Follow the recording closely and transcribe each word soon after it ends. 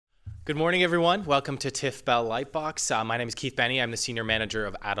Good morning, everyone. Welcome to TIFF Bell Lightbox. My name is Keith Benny. I'm the Senior Manager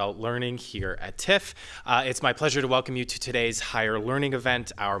of Adult Learning here at TIFF. It's my pleasure to welcome you to today's Higher Learning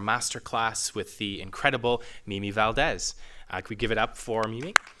event, our masterclass with the incredible Mimi Valdés. Can we give it up for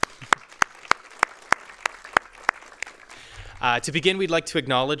Mimi? To begin, we'd like to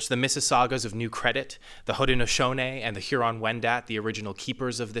acknowledge the Mississaugas of New Credit, the Haudenosaunee, and the Huron-Wendat, the original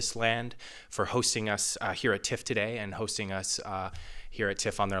keepers of this land, for hosting us here at TIFF today and hosting us here at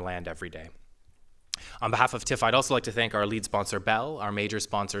TIFF on their land every day. On behalf of TIFF, I'd also like to thank our lead sponsor, Bell, our major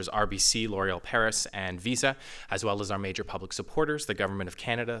sponsors, RBC, L'Oreal Paris, and Visa, as well as our major public supporters, the Government of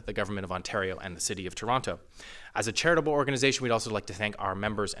Canada, the Government of Ontario, and the City of Toronto. As a charitable organization, we'd also like to thank our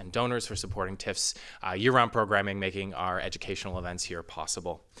members and donors for supporting TIFF's year-round programming, making our educational events here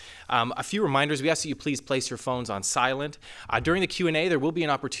possible. A few reminders. We ask that you please place your phones on silent. During the Q&A, there will be an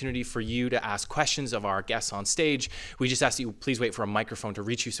opportunity for you to ask questions of our guests on stage. We just ask that you please wait for a microphone to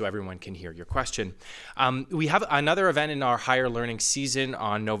reach you so everyone can hear your question. We have another event in our higher learning season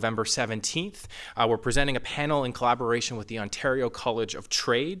on November 17th. We're presenting a panel in collaboration with the Ontario College of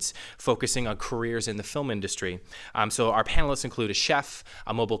Trades, focusing on careers in the film industry. So our panelists include a chef,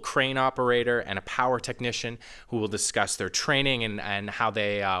 a mobile crane operator, and a power technician who will discuss their training and how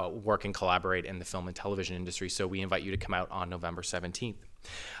they work and collaborate in the film and television industry. So we invite you to come out on November 17th.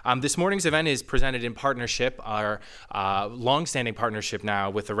 This morning's event is presented in partnership, our long-standing partnership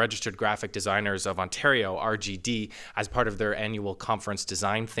now with the Registered Graphic Designers of Ontario, RGD, as part of their annual conference,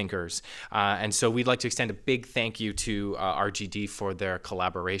 Design Thinkers. And so we'd like to extend a big thank you to RGD for their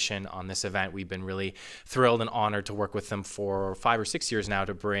collaboration on this event. We've been really thrilled and honored to work with them for 5 or 6 years now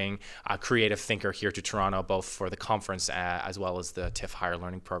to bring a creative thinker here to Toronto, both for the conference as well as the TIFF Higher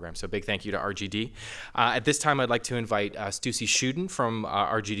Learning Program. So big thank you to RGD. At this time, I'd like to invite Stussy Schuden from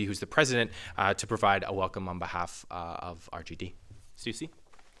RGD, who's the president, to provide a welcome on behalf of RGD. Stussy.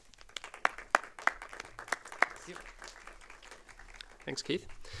 Thanks, Keith.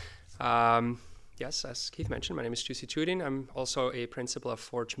 Yes, as Keith mentioned, my name is Stussy Schuden. I'm also a principal of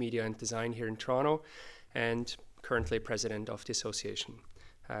Forge Media and Design here in Toronto and currently president of the association,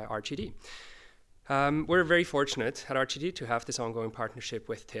 RGD. We're very fortunate at RGD to have this ongoing partnership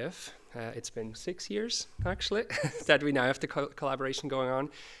with TIFF. It's been 6 years, actually, that we now have the collaboration going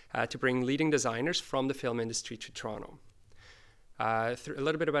on to bring leading designers from the film industry to Toronto. A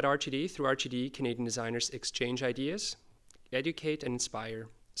little bit about RGD. Through RGD, Canadian designers exchange ideas, educate and inspire,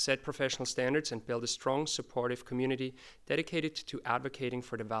 set professional standards, and build a strong, supportive community dedicated to advocating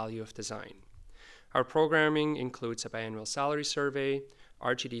for the value of design. Our programming includes a biannual salary survey,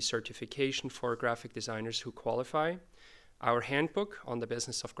 RGD certification for graphic designers who qualify, our handbook on the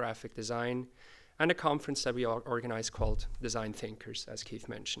business of graphic design, and a conference that we organize called Design Thinkers, as Keith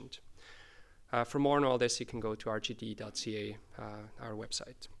mentioned. For more on all this, you can go to rgd.ca, our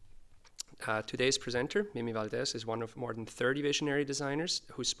website. Today's presenter, Mimi Valdés, is one of more than 30 visionary designers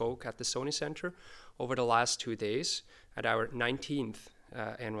who spoke at the Sony Center over the last 2 days at our 19th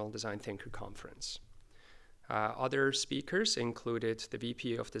annual Design Thinker Conference. Other speakers included the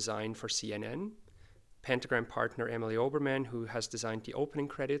VP of Design for CNN, Pentagram partner Emily Oberman, who has designed the opening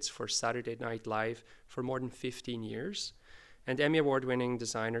credits for Saturday Night Live for more than 15 years, and Emmy Award-winning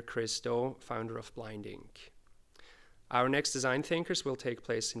designer Chris Do, founder of Blind Ink. Our next Design Thinkers will take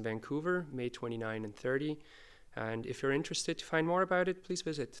place in Vancouver, May 29 and 30, and if you're interested to find more about it, please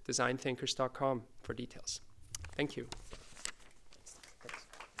visit designthinkers.com for details. Thank you.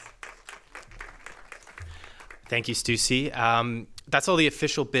 Thank you, Stussy. That's all the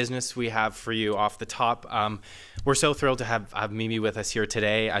official business we have for you off the top. We're so thrilled to have Mimi with us here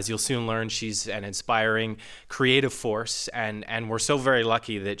today. As you'll soon learn, she's an inspiring creative force, and we're so very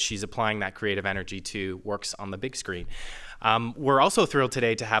lucky that she's applying that creative energy to works on the big screen. We're also thrilled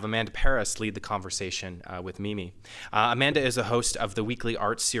today to have Amanda Paris lead the conversation with Mimi. Amanda is a host of the weekly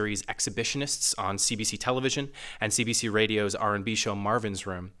art series Exhibitionists on CBC Television and CBC Radio's R&B show Marvin's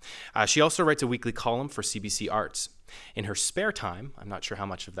Room. She also writes a weekly column for CBC Arts. In her spare time, I'm not sure how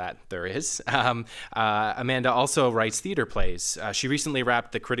much of that there is, Amanda also writes theater plays. She recently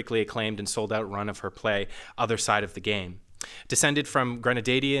wrapped the critically acclaimed and sold-out run of her play, Other Side of the Game. Descended from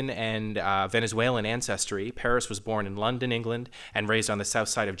Grenadinian and Venezuelan ancestry, Paris was born in London, England, and raised on the south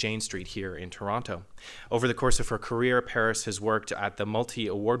side of Jane Street here in Toronto. Over the course of her career, Paris has worked at the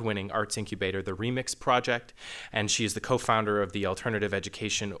multi-award-winning arts incubator, The Remix Project, and she is the co-founder of the alternative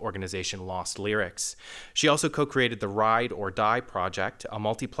education organization Lost Lyrics. She also co-created the Ride or Die Project, a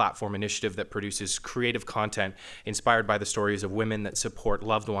multi-platform initiative that produces creative content inspired by the stories of women that support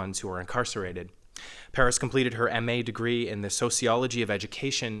loved ones who are incarcerated. Paris completed her MA degree in the Sociology of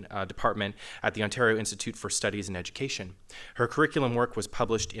Education department at the Ontario Institute for Studies in Education. Her curriculum work was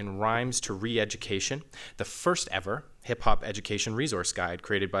published in Rhymes to Re-Education, the first ever hip-hop education resource guide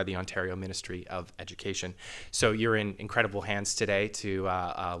created by the Ontario Ministry of Education. So you're in incredible hands today to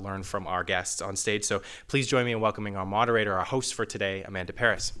learn from our guests on stage. So please join me in welcoming our moderator, our host for today, Amanda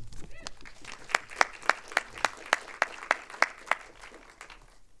Paris.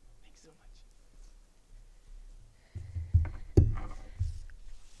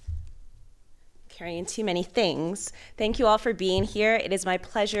 Carrying too many things. Thank you all for being here. It is my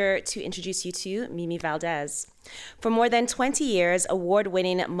pleasure to introduce you to Mimi Valdés. For more than 20 years,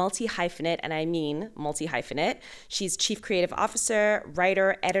 award-winning multi-hyphenate, and I mean multi-hyphenate, she's Chief Creative Officer,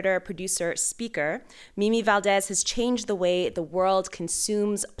 writer, editor, producer, speaker. Mimi Valdés has changed the way the world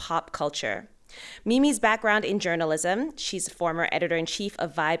consumes pop culture. Mimi's background in journalism, she's a former editor-in-chief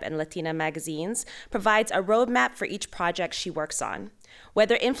of Vibe and Latina magazines, provides a roadmap for each project she works on.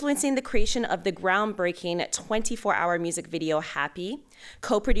 Whether influencing the creation of the groundbreaking 24-hour music video Happy,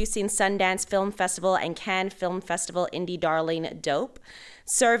 co-producing Sundance Film Festival and Cannes Film Festival indie darling Dope,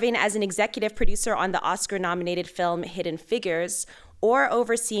 serving as an executive producer on the Oscar-nominated film Hidden Figures, or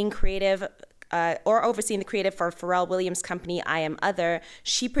overseeing the creative for Pharrell Williams' company I Am Other,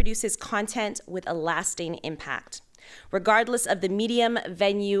 she produces content with a lasting impact. Regardless of the medium,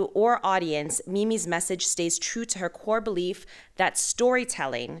 venue, or audience, Mimi's message stays true to her core belief that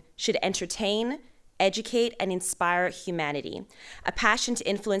storytelling should entertain, educate, and inspire humanity. A passion to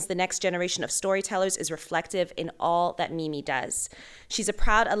influence the next generation of storytellers is reflective in all that Mimi does. She's a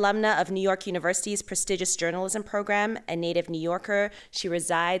proud alumna of New York University's prestigious journalism program, a native New Yorker. She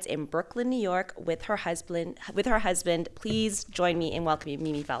resides in Brooklyn, New York with her husband. Please join me in welcoming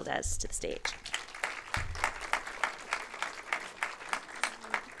Mimi Valdés to the stage.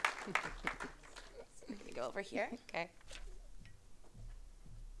 Go over here. Okay.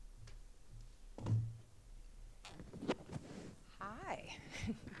 Hi.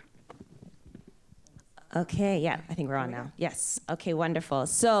 Okay, yeah, I think we're on now. Yes, okay, wonderful.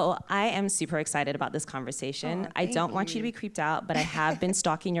 So I am super excited about this conversation. I don't want you to be creeped out, but I have been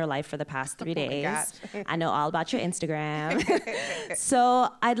stalking your life for the past 3 days. I know all about your Instagram. So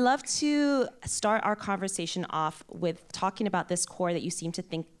I'd love to start our conversation off with talking about this core that you seem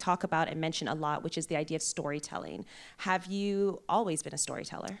to talk about and mention a lot, which is the idea of storytelling. Have you always been a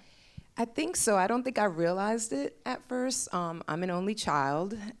storyteller? I think so. I don't think I realized it at first. I'm an only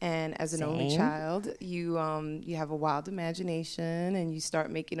child, and as an only child, you have a wild imagination, and you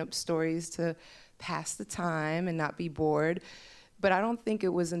start making up stories to pass the time and not be bored. But I don't think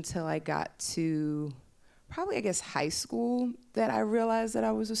it was until I got to probably, I guess, high school that I realized that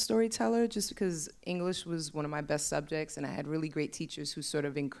I was a storyteller, just because English was one of my best subjects, and I had really great teachers who sort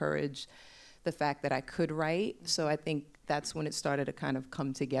of encouraged the fact that I could write. So I think that's when it started to kind of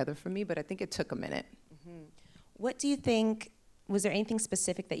come together for me, but I think it took a minute. Mm-hmm. What do you think, was there anything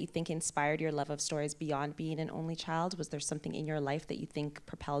specific that you think inspired your love of stories beyond being an only child? Was there something in your life that you think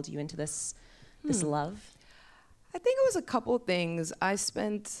propelled you into this love? I think it was a couple things. I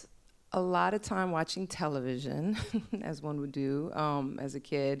spent a lot of time watching television, as one would do as a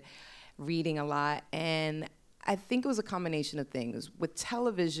kid, reading a lot, and I think it was a combination of things. With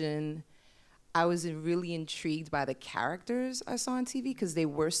television, I was really intrigued by the characters I saw on TV because they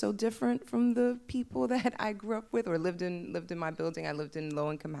were so different from the people that I grew up with or lived in my building. I lived in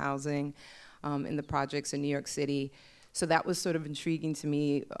low-income housing in the projects in New York City. So that was sort of intriguing to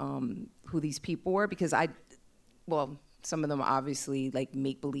me, who these people were, because some of them are obviously like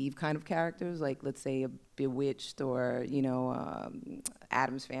make-believe kind of characters, like let's say a Bewitched or,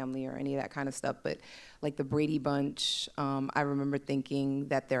 Addams Family or any of that kind of stuff. But like the Brady Bunch, I remember thinking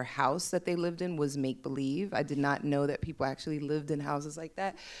that their house that they lived in was make-believe. I did not know that people actually lived in houses like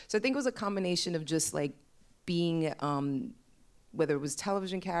that. So I think it was a combination of just like being, whether it was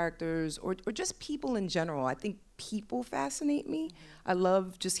television characters or just people in general. I think people fascinate me. I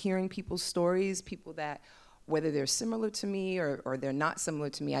love just hearing people's stories, people that, whether they're similar to me or they're not similar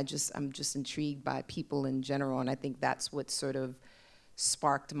to me, I'm just intrigued by people in general, and I think that's what sort of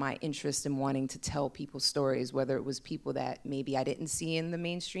sparked my interest in wanting to tell people's stories, whether it was people that maybe I didn't see in the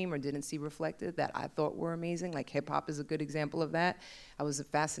mainstream or didn't see reflected that I thought were amazing, like hip hop is a good example of that. I was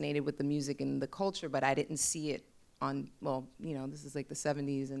fascinated with the music and the culture, but I didn't see it on, this is like the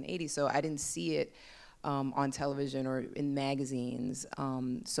 70s and 80s, so I didn't see it on television or in magazines.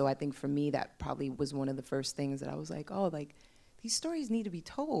 So I think for me, that probably was one of the first things that I was like, oh, like these stories need to be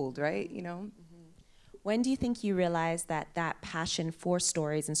told, right? When do you think you realized that passion for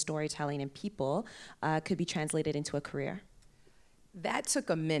stories and storytelling and people could be translated into a career? That took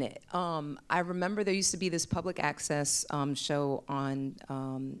a minute. I remember there used to be this public access show on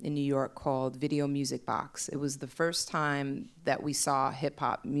in New York called Video Music Box. It was the first time that we saw hip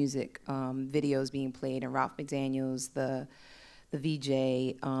hop music videos being played, and Ralph McDaniels, the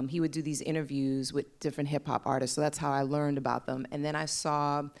VJ, he would do these interviews with different hip hop artists. So that's how I learned about them. And then I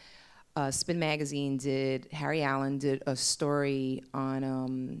saw Spin Magazine Harry Allen did a story on,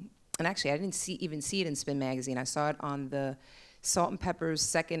 and actually I didn't even see it in Spin Magazine. I saw it on the Salt and Pepper's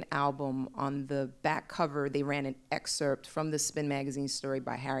second album. On the back cover, they ran an excerpt from the Spin Magazine story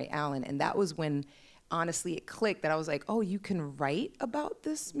by Harry Allen, and that was when, honestly, it clicked that I was like, oh, you can write about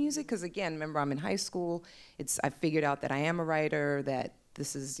this music? Because again, remember, I'm in high school. I figured out that I am a writer, that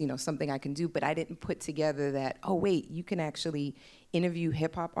this is, something I can do, but I didn't put together that, oh, wait, you can actually interview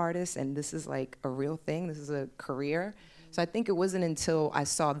hip hop artists, and this is like a real thing. This is a career. Mm-hmm. So I think it wasn't until I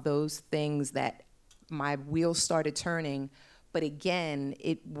saw those things that my wheels started turning. But again,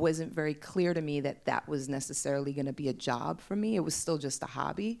 it wasn't very clear to me that that was necessarily going to be a job for me. It was still just a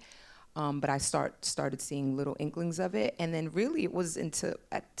hobby. But I started seeing little inklings of it. And then really it was until,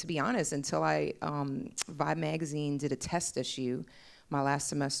 to be honest, until Vibe Magazine did a test issue my last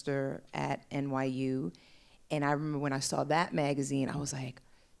semester at NYU. And I remember when I saw that magazine, I was like,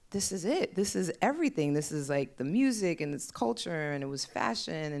 this is it. This is everything. This is like the music and it's culture, and it was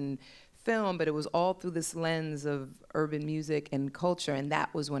fashion and film, but it was all through this lens of urban music and culture. And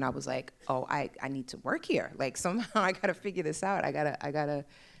that was when I was like, oh, I need to work here. Like somehow I gotta figure this out. I gotta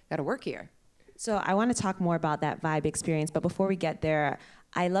work here. So I want to talk more about that Vibe experience, but before we get there,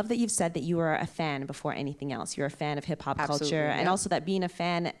 I love that you've said that you were a fan before anything else. You're a fan of hip hop culture, and also that being a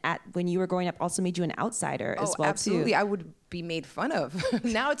fan when you were growing up also made you an outsider as well absolutely. too. I would be made fun of.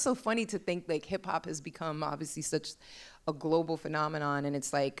 Now it's so funny to think like hip hop has become obviously such a global phenomenon, and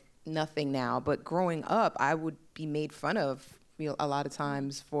it's like nothing now. But growing up, I would be made fun of a lot of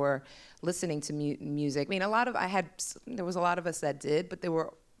times for listening to music. I mean, there was a lot of us that did, but there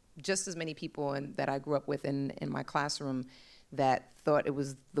were just as many people that I grew up with in my classroom that thought it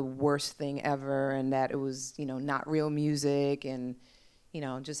was the worst thing ever, and that it was, not real music, and,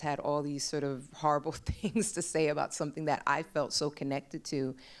 just had all these sort of horrible things to say about something that I felt so connected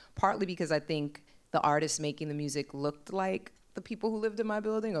to, partly because I think the artists making the music looked like the people who lived in my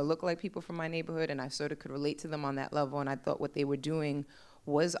building or looked like people from my neighborhood, and I sort of could relate to them on that level, and I thought what they were doing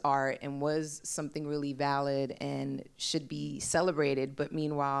was art and was something really valid and should be celebrated. But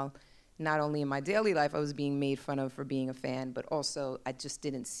meanwhile, not only in my daily life, I was being made fun of for being a fan, but also I just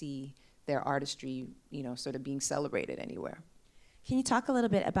didn't see their artistry, sort of being celebrated anywhere. Can you talk a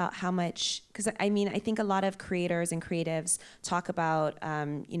little bit about how much, because I think a lot of creators and creatives talk about,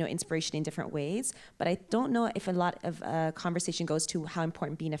 inspiration in different ways, but I don't know if a lot of conversation goes to how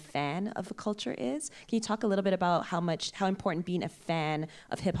important being a fan of a culture is. Can you talk a little bit about how important being a fan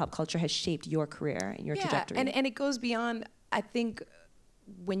of hip hop culture has shaped your career and your trajectory? And it goes beyond, I think,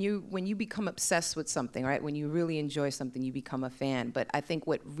 when you become obsessed with something, right? When you really enjoy something, you become a fan. But I think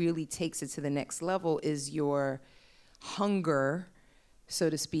what really takes it to the next level is your hunger, so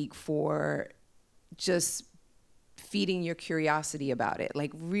to speak, for just feeding your curiosity about it,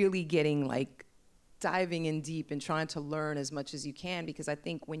 like really diving in deep and trying to learn as much as you can. Because I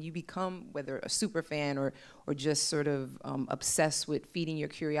think when you become, whether a super fan or just sort of obsessed with feeding your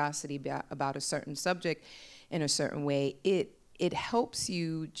curiosity about a certain subject in a certain way, it helps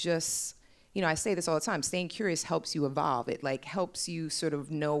you just, I say this all the time, staying curious helps you evolve. It helps you sort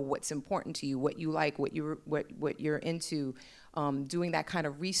of know what's important to you, what you like, what you're into. Doing that kind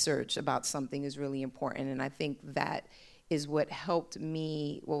of research about something is really important. And I think that is what helped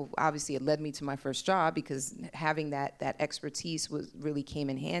me. Well, obviously it led me to my first job, because having that expertise really came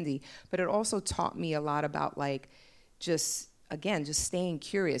in handy. But it also taught me a lot about just staying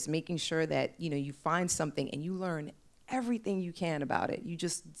curious, making sure that, you find something and you learn everything you can about it. You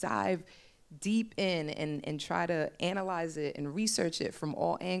just dive deep in and try to analyze it and research it from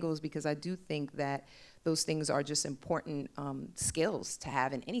all angles, because I do think that those things are just important skills to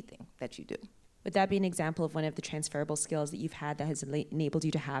have in anything that you do. Would that be an example of one of the transferable skills that you've had that has enabled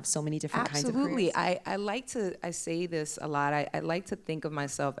you to have so many different kinds of careers? Absolutely. I say this a lot. I like to think of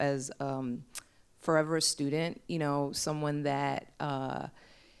myself as forever a student, someone that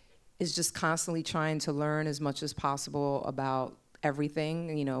is just constantly trying to learn as much as possible about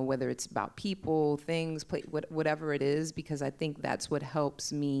everything, whether it's about people, things, whatever it is, because I think that's what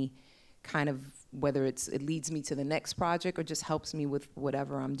helps me kind of, whether it leads me to the next project or just helps me with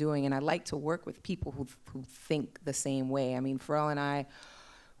whatever I'm doing. And I like to work with people who think the same way. I mean, Pharrell and I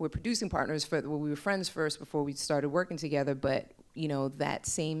were producing partners we were friends first before we started working together, but, that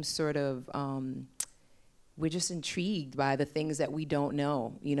same sort of we're just intrigued by the things that we don't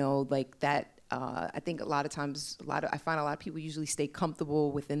know, you know, like that. I think a lot of times, I find a lot of people usually stay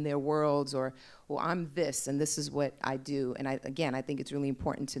comfortable within their worlds, or, well, I'm this and this is what I do. And I think it's really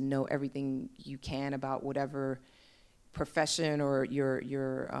important to know everything you can about whatever profession or your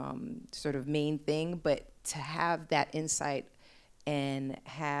sort of main thing, but to have that insight and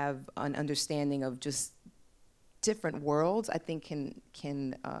have an understanding of just different worlds, I think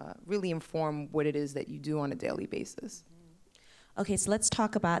can really inform what it is that you do on a daily basis. Okay, so let's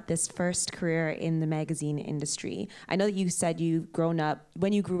talk about this first career in the magazine industry. I know that you said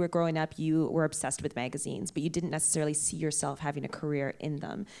when you were growing up, you were obsessed with magazines, but you didn't necessarily see yourself having a career in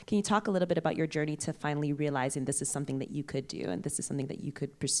them. Can you talk a little bit about your journey to finally realizing this is something that you could do and this is something that you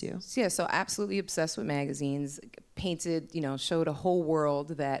could pursue? Yeah, so absolutely obsessed with magazines, painted, showed a whole world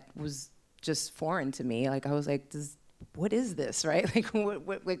that was just foreign to me. Like, I was like, what is this, right?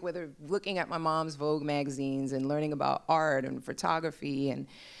 Like whether looking at my mom's Vogue magazines and learning about art and photography and,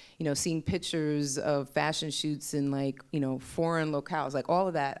 seeing pictures of fashion shoots in foreign locales, like all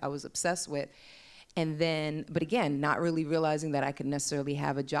of that I was obsessed with. And then, but again, not really realizing that I could necessarily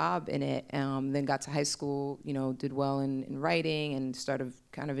have a job in it. Then got to high school, did well in writing and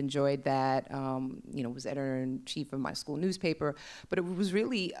kind of enjoyed that, was editor-in-chief of my school newspaper. But it was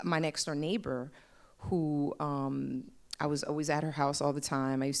really my next door neighbor who I was always at her house all the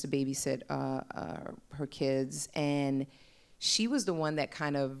time. I used to babysit her kids, and she was the one that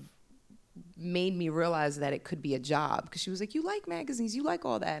kind of made me realize that it could be a job, because she was like, you like magazines, you like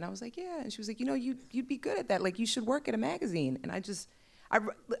all that. And I was like, yeah. And she was like, you'd be good at that. Like, you should work at a magazine. And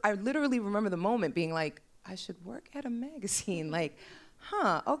I literally remember the moment being like, I should work at a magazine. Like,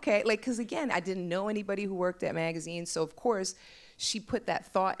 okay. Like, because again, I didn't know anybody who worked at magazines. So of course, she put that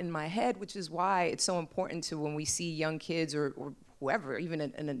thought in my head, which is why it's so important to, when we see young kids or whoever, even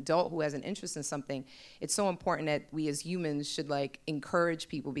an adult who has an interest in something, it's so important that we as humans should encourage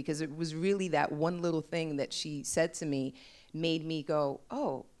people, because it was really that one little thing that she said to me made me go,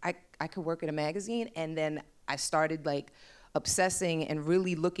 oh, I could work at a magazine. And then I started obsessing and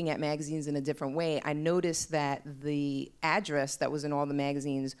really looking at magazines in a different way. I noticed that the address that was in all the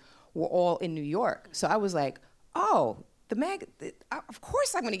magazines were all in New York. So I was like, oh, of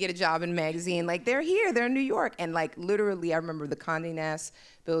course I'm going to get a job in a magazine. Like, they're here, they're in New York. And literally, I remember the Condé Nast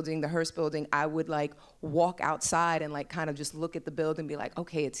building, the Hearst building, I would walk outside and kind of just look at the building and be like,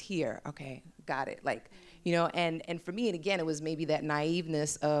 okay, it's here. Okay, got it. And for me, and again, it was maybe that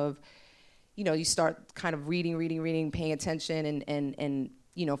naiveness of, you start kind of reading, paying attention and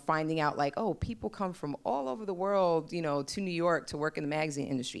finding out oh, people come from all over the world, to New York to work in the magazine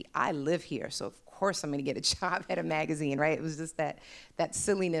industry. I live here, so of course I'm going to get a job at a magazine, right? It was just that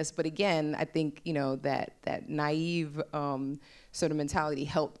silliness. But again, I think that naive sort of mentality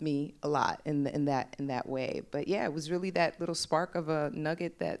helped me a lot in that way. But yeah, it was really that little spark of a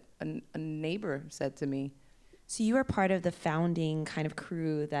nugget that a neighbor said to me. So you were part of the founding kind of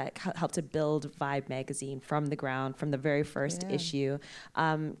crew that helped to build Vibe magazine from the ground, from the very first issue.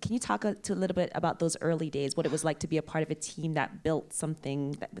 Can you talk a little bit about those early days, what it was like to be a part of a team that built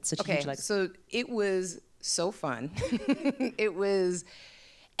something that with such a huge legacy? So it was so fun. It was,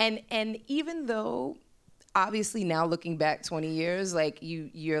 and even though, obviously now looking back 20 years,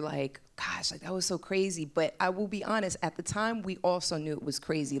 you're like, gosh, that was so crazy. But I will be honest, at the time, we also knew it was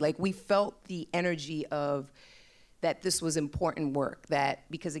crazy. We felt the energy of that this was important work,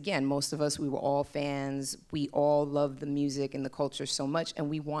 because again, most of us, we were all fans, we all loved the music and the culture so much, and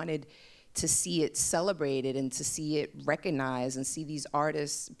we wanted to see it celebrated and to see it recognized and see these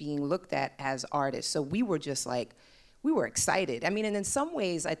artists being looked at as artists. So we were just we were excited. I mean, and in some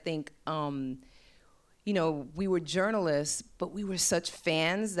ways, I think, we were journalists, but we were such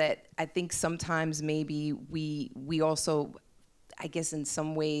fans that I think sometimes maybe we also, I guess in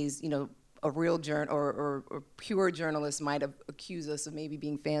some ways, a real or pure journalist might have accused us of maybe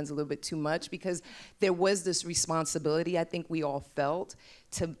being fans a little bit too much, because there was this responsibility I think we all felt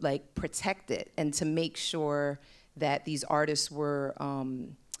to protect it and to make sure that these artists were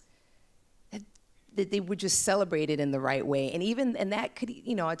that they were just celebrated in the right way. And that could,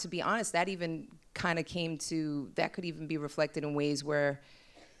 to be honest, that even kind of that could even be reflected in ways where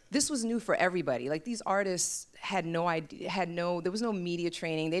this was new for everybody. These artists had no idea, there was no media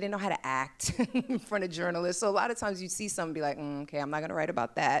training. They didn't know how to act in front of journalists. So a lot of times you'd see someone be like, okay, I'm not gonna write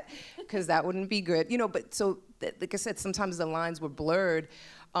about that, because that wouldn't be good. But so, like I said, sometimes the lines were blurred.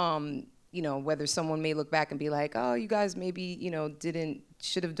 Whether someone may look back and be like, oh, you guys maybe,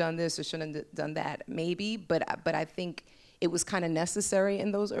 should have done this or shouldn't have done that, maybe. But I think it was kind of necessary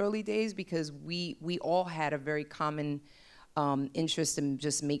in those early days, because we all had a very common interest in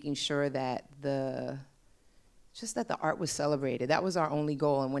just making sure that the just that the art was celebrated. That was our only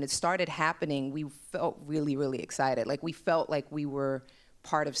goal. And when it started happening, we felt really, really excited. Like we felt like we were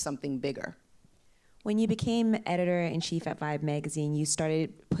part of something bigger. When you became editor-in-chief at Vibe magazine, you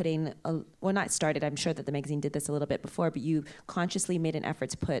started putting, well, not started, I'm sure that the magazine did this a little bit before, but you consciously made an effort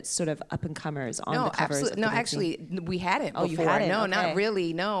to put sort of up-and-comers on the covers of the magazine. Actually, we hadn't before. You hadn't? No, okay. Not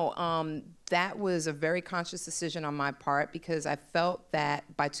really, no. That was a very conscious decision on my part because I felt that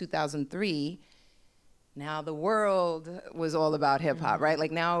by 2003, now the world was all about hip-hop, right?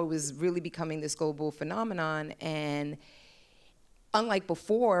 Like now it was really becoming this global phenomenon, and unlike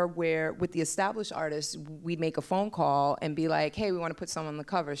before, where with the established artists, we'd make a phone call and be like, hey, we want to put someone on the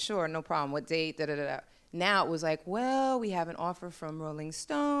cover. Sure, no problem. What date? Da, da, da, da. Now it was like, well, we have an offer from Rolling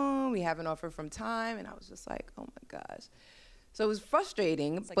Stone. We have an offer from Time. And I was just like, oh, my gosh. So it was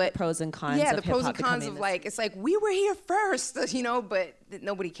frustrating. It's like but the pros and cons yeah, of the pros and hip-hop cons of like, it's like, we were here first, you know, but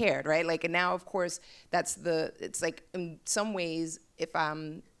nobody cared, right? Like, and now, of course, it's like, in some ways, if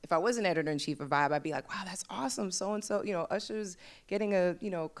I was an editor-in-chief of Vibe, I'd be like, wow, that's awesome, so-and-so, you know, Usher's getting a,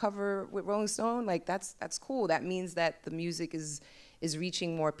 you know, cover with Rolling Stone, like, that's cool. That means that the music is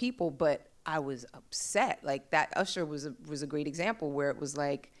reaching more people, but I was upset. Like, that Usher was a great example where it was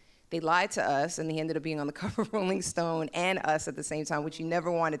like, they lied to us, and he ended up being on the cover of Rolling Stone and us at the same time, which you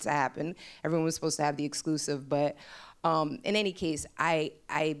never wanted to happen. Everyone was supposed to have the exclusive, but in any case, I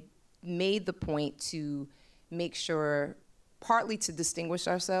made the point to make sure, partly to distinguish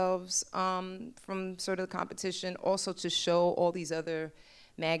ourselves from sort of the competition, also to show all these other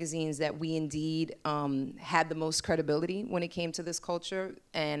magazines that we indeed had the most credibility when it came to this culture.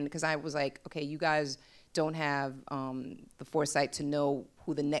 And because I was like, okay, you guys don't have the foresight to know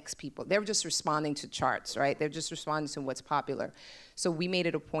who the next people, they're just responding to charts, right? They're just responding to what's popular. So we made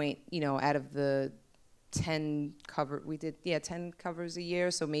it a point, you know, out of the 10 covers a year,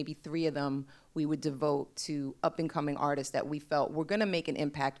 so maybe 3 of them we would devote to up-and-coming artists that we felt were gonna make an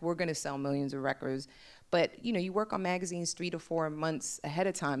impact, we're gonna sell millions of records. But, you know, you work on magazines 3 to 4 months ahead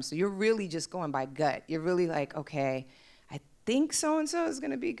of time, so you're really just going by gut. You're really like, okay, I think so-and-so is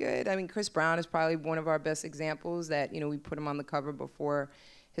gonna be good. I mean, Chris Brown is probably one of our best examples that, you know, we put him on the cover before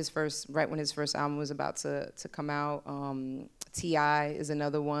right when his first album was about to come out. T.I. is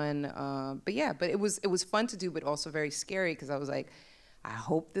another one. But it was fun to do, but also very scary because I was like, I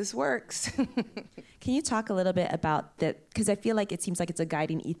hope this works. Can you talk a little bit about that? Because I feel like it seems like it's a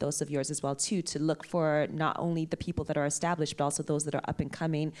guiding ethos of yours as well, too, to look for not only the people that are established, but also those that are up and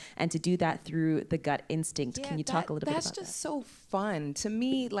coming, and to do that through the gut instinct. Yeah, can you talk a little bit about that? That's just so fun. To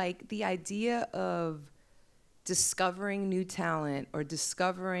me, like the idea of discovering new talent or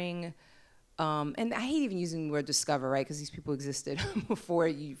discovering, and I hate even using the word discover, right? Because these people existed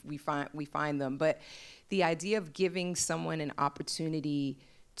before we find them. But the idea of giving someone an opportunity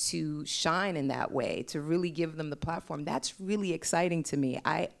to shine in that way, to really give them the platform, that's really exciting to me.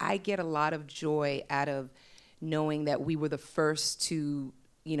 I get a lot of joy out of knowing that we were the first to,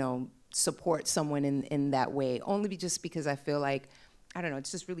 you know, support someone in that way, only just because I feel like, I don't know,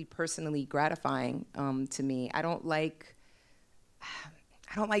 it's just really personally gratifying to me. I don't like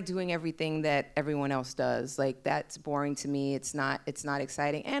doing everything that everyone else does. Like, that's boring to me. It's not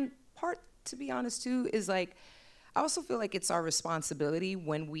exciting. And part, to be honest, too, is like, I also feel like it's our responsibility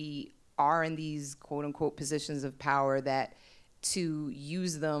when we are in these quote unquote positions of power that to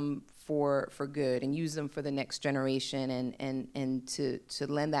use them for good and use them for the next generation and to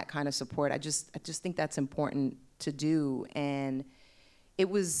lend that kind of support. I just think that's important to do. And it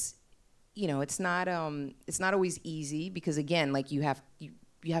was, you know, it's not always easy because, again, like you have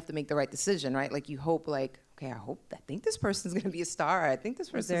to make the right decision, right? Like you hope, like, okay, I think this person's gonna be a star. I think this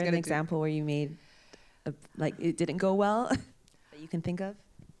person's gonna. Was there an example where you made, like, it didn't go well that you can think of?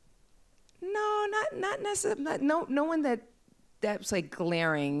 No, not necessarily. No one that's like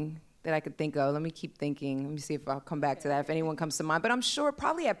glaring that I could think of. Let me keep thinking. Let me see if I'll come back to that if anyone comes to mind. But I'm sure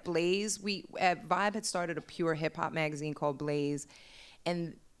probably at Blaze, at Vibe had started a pure hip hop magazine called Blaze,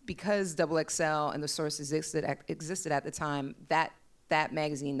 and because XXL and The Source existed at the time, that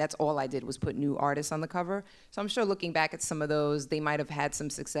magazine, that's all I did was put new artists on the cover. So I'm sure looking back at some of those, they might have had some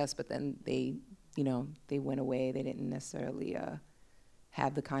success, but then they went away. They didn't necessarily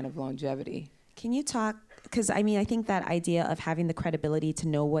have the kind of longevity. Can you talk, because I mean, I think that idea of having the credibility to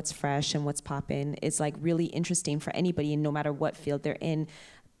know what's fresh and what's poppin' is like really interesting for anybody, no matter what field they're in.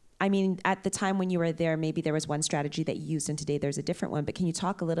 I mean, at the time when you were there, maybe there was one strategy that you used, and today there's a different one. But can you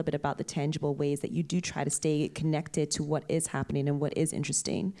talk a little bit about the tangible ways that you do try to stay connected to what is happening and what is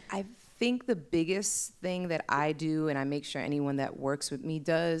interesting? I think the biggest thing that I do, and I make sure anyone that works with me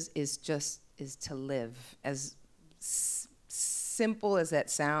does, is to live. As simple as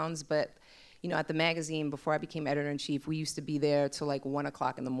that sounds, but you know, at the magazine, before I became editor-in-chief, we used to be there till like 1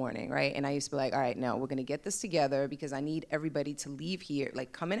 o'clock in the morning, right? And I used to be like, all right, no, we're gonna get this together because I need everybody to leave here,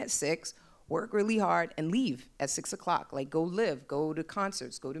 like come in at 6, work really hard, and leave at 6 o'clock. Like go live, go to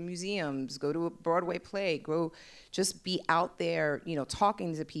concerts, go to museums, go to a Broadway play, go just be out there, you know,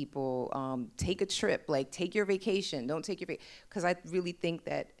 talking to people, take a trip, like take your vacation, don't take your vacation. Because I really think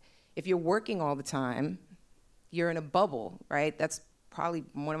that if you're working all the time, you're in a bubble, right? That's probably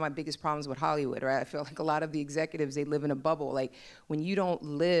one of my biggest problems with Hollywood, right? I feel like a lot of the executives, they live in a bubble. Like when you don't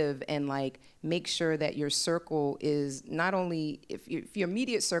live and like make sure that your circle is not only, if your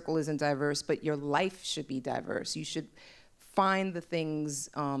immediate circle isn't diverse, but your life should be diverse. You should find the things,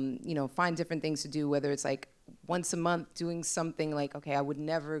 you know, find different things to do, whether it's like once a month doing something like, okay, I would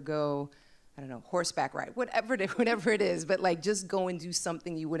never go, I don't know, horseback ride, whatever it is, but like just go and do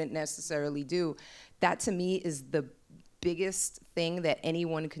something you wouldn't necessarily do. That to me is the biggest thing that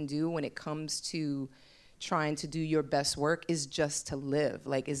anyone can do when it comes to trying to do your best work is just to live,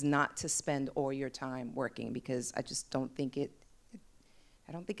 like is not to spend all your time working, because I just don't think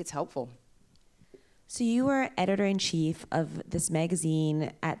it's helpful. So you were editor-in-chief of this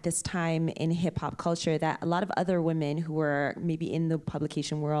magazine at this time in hip-hop culture that a lot of other women who were maybe in the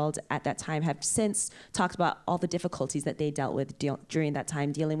publication world at that time have since talked about all the difficulties that they dealt with during that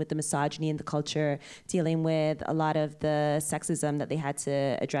time, dealing with the misogyny in the culture, dealing with a lot of the sexism that they had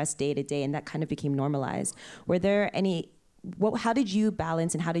to address day to day, and that kind of became normalized. Were there any how did you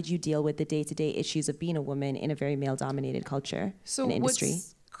balance and how did you deal with the day-to-day issues of being a woman in a very male-dominated culture and industry?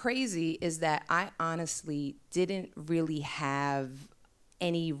 What's crazy is that I honestly didn't really have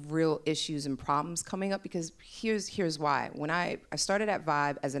any real issues and problems coming up, because here's why. When I started at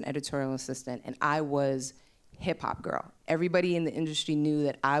Vibe as an editorial assistant, and I was hip-hop girl. Everybody in the industry knew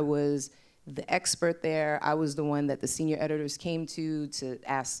that I was the expert there. I was the one that the senior editors came to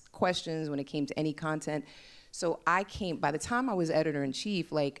ask questions when it came to any content. So by the time I was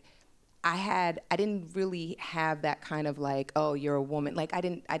editor-in-chief, like, I didn't really have that kind of like, oh, you're a woman. Like I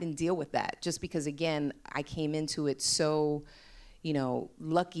didn't deal with that, just because again, I came into it so, you know,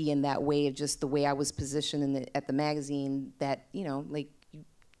 lucky in that way of just the way I was positioned at the magazine that, you know, like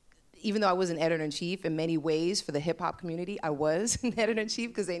even though I was an editor-in-chief in many ways for the hip hop community, I was an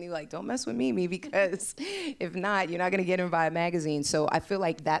editor-in-chief because they knew like, don't mess with Mimi, because if not, you're not gonna get in Vibe magazine. So I feel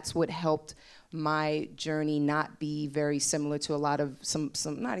like that's what helped my journey not be very similar to a lot of some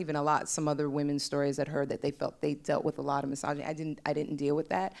not even a lot, some other women's stories that heard that they felt they dealt with a lot of misogyny. I didn't deal with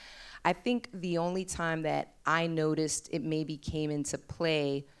that. I think the only time that I noticed it maybe came into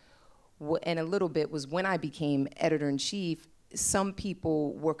play, and a little bit, was when I became editor-in-chief. Some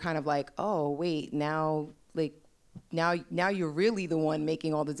people were kind of like, oh wait, now you're really the one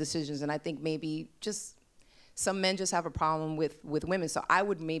making all the decisions. And I think maybe just some men just have a problem with women. So I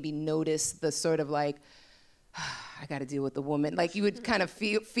would maybe notice the sort of like, I got to deal with the woman. Like you would kind of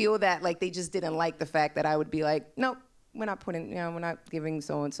feel that like they just didn't like the fact that I would be like, nope, we're not we're not giving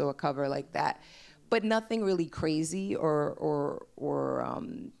so-and-so a cover like that. But nothing really crazy or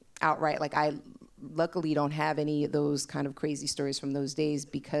outright. Like I luckily don't have any of those kind of crazy stories from those days,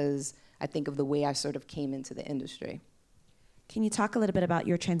 because I think of the way I sort of came into the industry. Can you talk a little bit about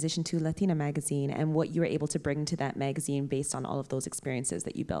your transition to Latina Magazine and what you were able to bring to that magazine based on all of those experiences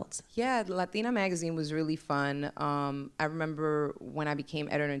that you built? Yeah, Latina Magazine was really fun. I remember when I became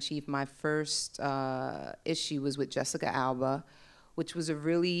editor-in-chief, my first issue was with Jessica Alba, which was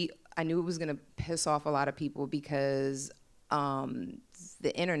I knew it was gonna piss off a lot of people, because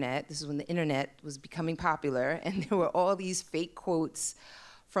the internet, this is when the internet was becoming popular, and there were all these fake quotes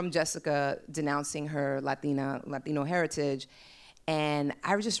from Jessica denouncing her Latino heritage. And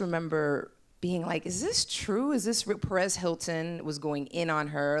I just remember being like, is this true? Is this Perez Hilton was going in on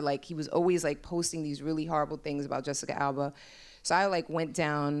her? Like he was always like posting these really horrible things about Jessica Alba. So I like went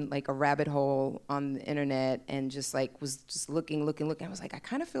down like a rabbit hole on the internet and just like was just looking. I was like, I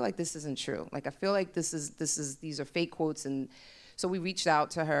kind of feel like this isn't true. Like I feel like these are fake quotes. And so we reached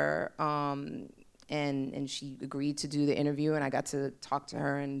out to her, and she agreed to do the interview, and I got to talk to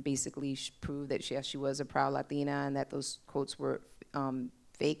her and basically prove that she was a proud Latina and that those quotes were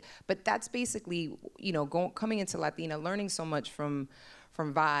fake. But that's basically, you know, coming into Latina, learning so much from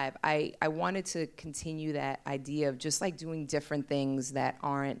Vibe. I wanted to continue that idea of just like doing different things that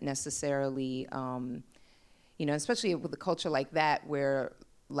aren't necessarily, you know, especially with a culture like that where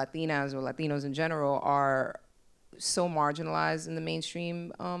Latinas or Latinos in general are so marginalized in the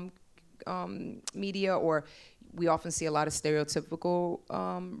mainstream media, or we often see a lot of stereotypical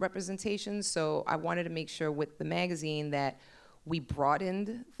representations. So I wanted to make sure with the magazine that we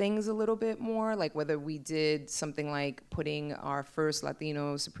broadened things a little bit more, like whether we did something like putting our first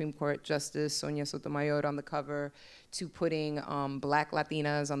Latino Supreme Court Justice, Sonia Sotomayor, on the cover, to putting Black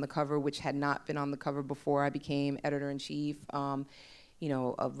Latinas on the cover, which had not been on the cover before I became editor-in-chief. You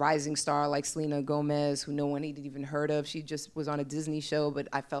know, a rising star like Selena Gomez, who no one had even heard of. She just was on a Disney show, but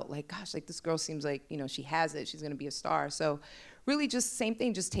I felt like, gosh, like this girl seems like, you know, she has it. She's gonna be a star. So really just same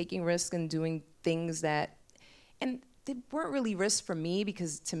thing, just taking risks and doing things that, and they weren't really risks for me,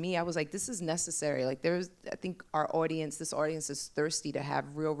 because to me, I was like, this is necessary. Like I think this audience is thirsty to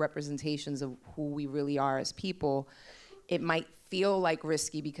have real representations of who we really are as people. It might feel like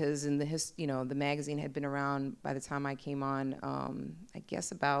risky because the magazine had been around by the time I came on, I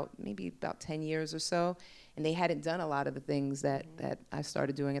guess maybe about 10 years or so, and they hadn't done a lot of the things that I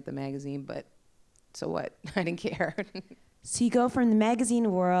started doing at the magazine, but so what? I didn't care. So you go from the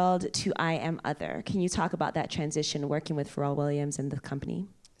magazine world to I Am Other. Can you talk about that transition working with Pharrell Williams and the company?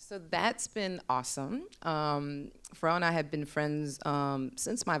 So that's been awesome. Pharrell and I have been friends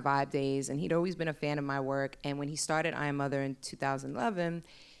since my Vibe days, and he'd always been a fan of my work. And when he started I Am Other in 2011,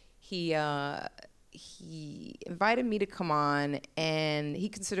 he invited me to come on, and he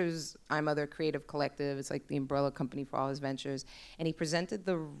considers I Am Other a creative collective. It's like the umbrella company for all his ventures. And he presented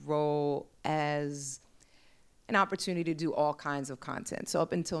the role as an opportunity to do all kinds of content. So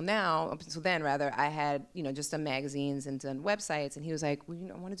up until then, I had, just done magazines and done websites, and he was like, well,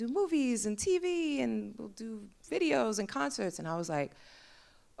 I want to do movies and TV, and we'll do videos and concerts. And I was like,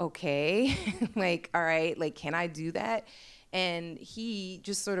 okay, like, all right, like, can I do that? And he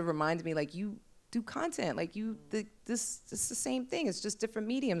just sort of reminded me, like, you do content, like it's the same thing. It's just different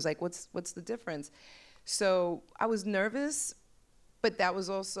mediums. Like, what's the difference? So I was nervous, but that was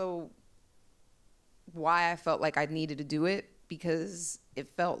also why I felt like I needed to do it, because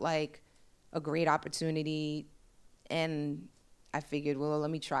it felt like a great opportunity, and I figured, well, let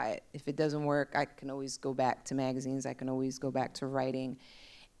me try it. If it doesn't work, I can always go back to magazines. I can always go back to writing.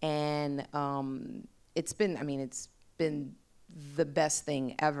 And it's been the best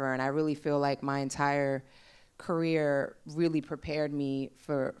thing ever, and I really feel like my entire career really prepared me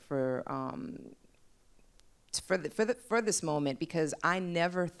for this moment, because I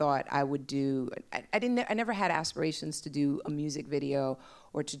never thought I would do. I never had aspirations to do a music video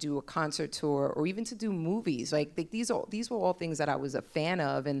or to do a concert tour or even to do movies. Like these were all things that I was a fan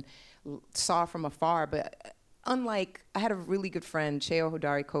of and saw from afar. But unlike, I had a really good friend, Cheo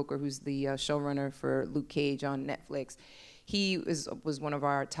Hodari Coker, who's the showrunner for Luke Cage on Netflix. He was one of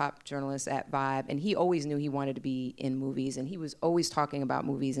our top journalists at Vibe, and he always knew he wanted to be in movies, and he was always talking about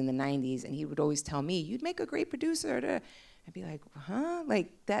movies in the 90s, and he would always tell me, you'd make a great producer. I'd be like, huh?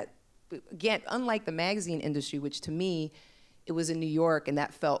 Like that, again, unlike the magazine industry, which to me, it was in New York, and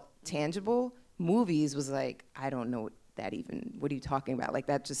that felt tangible. Movies was like, I don't know what are you talking about? Like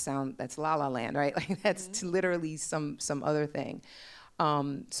that's La La Land, right? Like that's literally some other thing.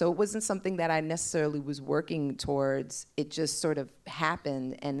 So it wasn't something that I necessarily was working towards. It just sort of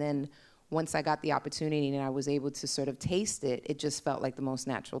happened. And then once I got the opportunity and I was able to sort of taste it, it just felt like the most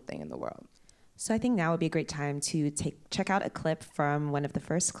natural thing in the world. So I think now would be a great time to check out a clip from one of the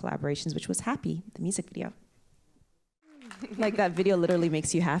first collaborations, which was Happy, the music video. Like that video literally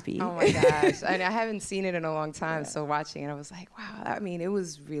makes you happy. Oh my gosh. I haven't seen it in a long time, so watching it, I was like, wow, I mean, it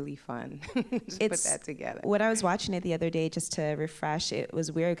was really fun to put that together. When I was watching it the other day, just to refresh, it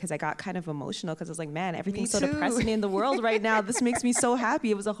was weird because I got kind of emotional because I was like, man, everything's so depressing in the world right now. This makes me so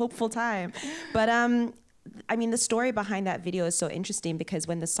happy. It was a hopeful time. But I mean, the story behind that video is so interesting because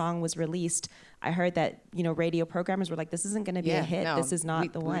when the song was released, I heard that, radio programmers were like, this isn't going to be a hit. No, this is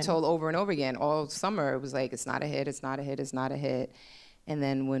not the one. We told over and over again all summer, it was like, it's not a hit, it's not a hit, it's not a hit. And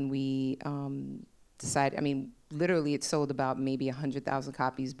then when we decided, literally it sold about maybe 100,000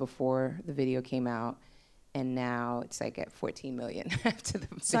 copies before the video came out. And now it's like at 14 million after the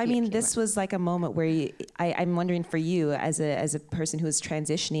video So this was like a moment where I'm wondering for you as a person who is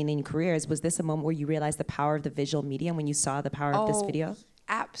transitioning in careers, was this a moment where you realized the power of the visual medium when you saw the power of this video?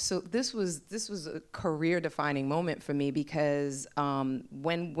 Absolutely. This was a career-defining moment for me because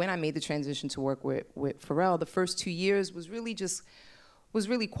when I made the transition to work with Pharrell, the first 2 years was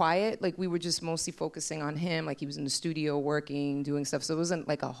really quiet. Like we were just mostly focusing on him. Like he was in the studio working, doing stuff. So it wasn't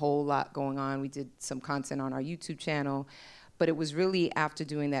like a whole lot going on. We did some content on our YouTube channel. But it was really after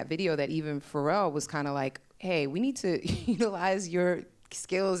doing that video that even Pharrell was kind of like, hey, we need to utilize your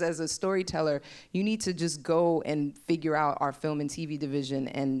skills as a storyteller. You need to just go and figure out our film and TV division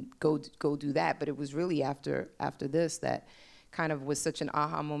and go do that. But it was really after this that kind of was such an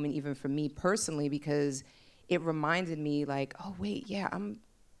aha moment even for me personally, because it reminded me like, oh wait, yeah,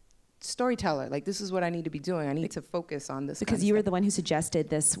 storyteller. Like, this is what I need to be doing. I need to focus on this. Because you were the one who suggested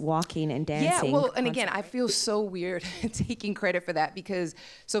this walking and dancing. Yeah, well, and again, I feel so weird taking credit for that because,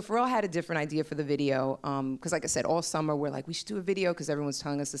 so Pharrell had a different idea for the video. Because like I said, all summer we're like, we should do a video because everyone's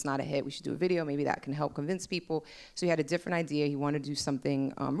telling us it's not a hit. We should do a video. Maybe that can help convince people. So he had a different idea. He wanted to do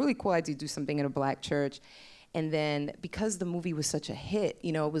something, really cool idea, do something in a black church. And then because the movie was such a hit,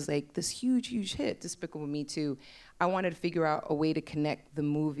 you know, it was like this huge, huge hit, Despicable Me 2. I wanted to figure out a way to connect the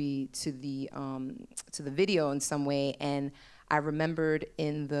movie to the video in some way. And I remembered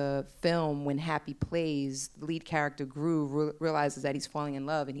in the film when Happy plays, the lead character Gru realizes that he's falling in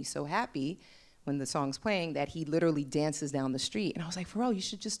love, and he's so happy when the song's playing that he literally dances down the street. And I was like, Pharrell, you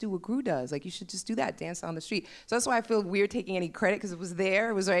should just do what Gru does. Like, you should just do that, dance down the street. So that's why I feel weird taking any credit, because it was there,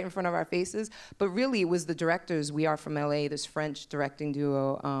 it was right in front of our faces. But really, it was the directors. We Are From LA, this French directing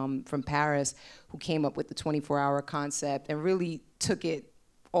duo from Paris, who came up with the 24-hour concept and really took it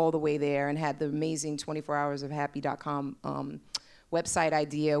all the way there and had the amazing 24hoursofhappy.com website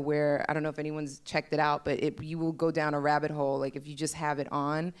idea where, I don't know if anyone's checked it out, but you will go down a rabbit hole. Like, if you just have it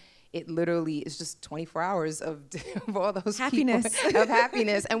on, it literally is just 24 hours of all those happiness. People, of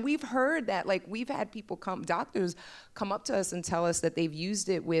happiness. And we've heard that, like, we've had people doctors come up to us and tell us that they've used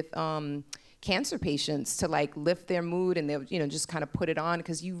it with cancer patients to, like, lift their mood, and they'll, you know, just kind of put it on,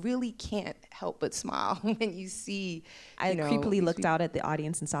 because you really can't help but smile when you see, I creepily looked out at the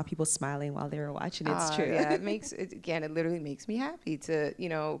audience and saw people smiling while they were watching. It's true. Yeah, it literally makes me happy to, you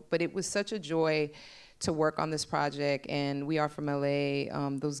know, but it was such a joy to work on this project. And We Are From LA,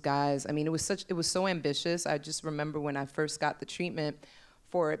 those guys, I mean, it was so ambitious. I just remember when I first got the treatment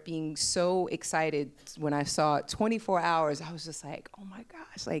for it, being so excited when I saw it, 24 hours, I was just like, oh my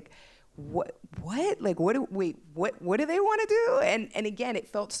gosh, like, what, like, what do they want to do? And again, it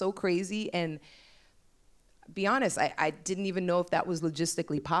felt so crazy. And be honest, I didn't even know if that was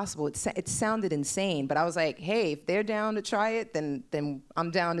logistically possible. It sounded insane, but I was like, hey, if they're down to try it, then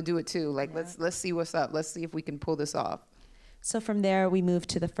I'm down to do it too. Like, yeah. Let's see what's up. Let's see if we can pull this off. So from there, we moved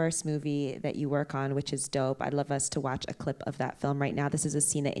to the first movie that you work on, which is Dope. I'd love us to watch a clip of that film right now. This is a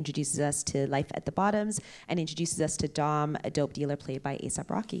scene that introduces us to life at the Bottoms and introduces us to Dom, a dope dealer played by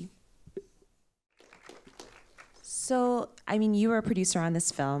A$AP Rocky. So, I mean, you were a producer on this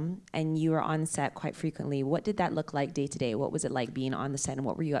film, and you were on set quite frequently. What did that look like day to day? What was it like being on the set, and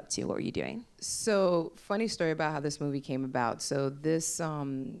what were you up to? What were you doing? So, funny story about how this movie came about. So this,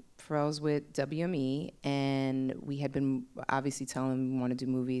 Pharrell's with WME, and we had been obviously telling him we want to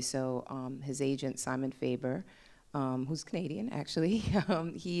do movies. So his agent, Simon Faber, who's Canadian, actually,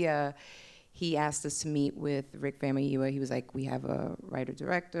 he asked us to meet with Rick Famuyiwa. He was like, we have a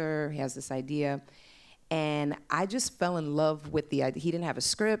writer-director, he has this idea. And I just fell in love with the idea. He didn't have a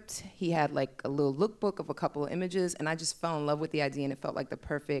script. He had like a little lookbook of a couple of images, and I just fell in love with the idea, and it felt like the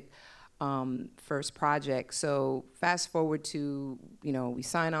perfect first project. So fast forward to, you know, we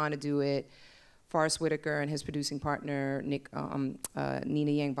sign on to do it. Forrest Whitaker and his producing partner,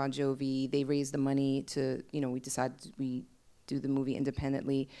 Nina Yang Bon Jovi, they raised the money to, you know, we decided we do the movie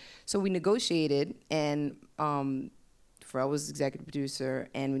independently. So we negotiated, and Pharrell was executive producer,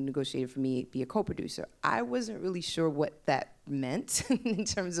 and we negotiated for me to be a co-producer. I wasn't really sure what that meant in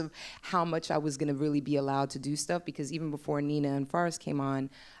terms of how much I was gonna really be allowed to do stuff, because even before Nina and Forrest came on,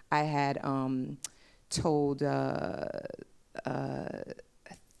 I had told, let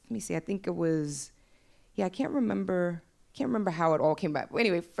me see, I think it was, yeah, I can't remember how it all came back.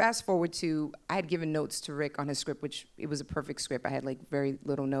 Anyway, fast forward to, I had given notes to Rick on his script, which it was a perfect script. I had like very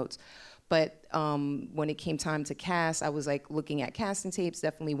little notes. But when it came time to cast, I was like looking at casting tapes,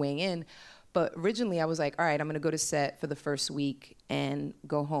 definitely weighing in. But originally I was like, all right, I'm gonna go to set for the first week and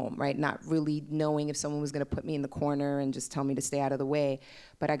go home, right? Not really knowing if someone was gonna put me in the corner and just tell me to stay out of the way.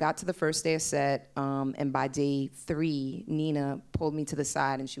 But I got to the first day of set, and by day 3, Nina pulled me to the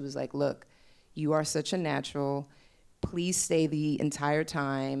side and she was like, look, you are such a natural. Please stay the entire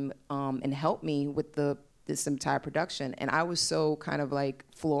time and help me with this entire production. And I was so kind of like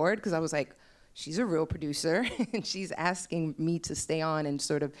floored, because I was like, she's a real producer and she's asking me to stay on and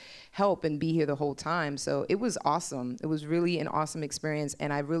sort of help and be here the whole time. So it was awesome. It was really an awesome experience.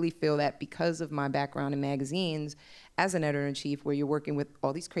 And I really feel that because of my background in magazines as an editor-in-chief, where you're working with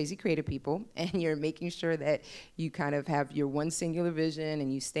all these crazy creative people and you're making sure that you kind of have your one singular vision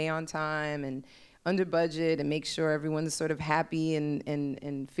and you stay on time and under budget and make sure everyone's sort of happy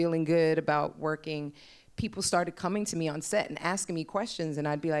and feeling good about working, people started coming to me on set and asking me questions, and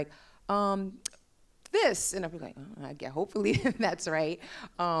I'd be like, this, and I'd be like, oh, yeah, hopefully that's right.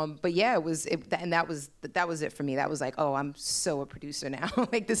 But yeah, that was it for me. That was like, oh, I'm so a producer now.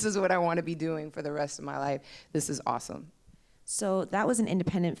 Like, this is what I want to be doing for the rest of my life. This is awesome. So that was an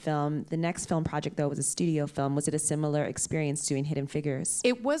independent film. The next film project, though, was a studio film. Was it a similar experience doing Hidden Figures?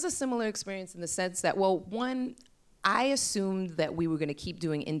 It was a similar experience in the sense that, well, one, I assumed that we were going to keep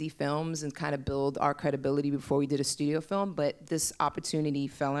doing indie films and kind of build our credibility before we did a studio film, but this opportunity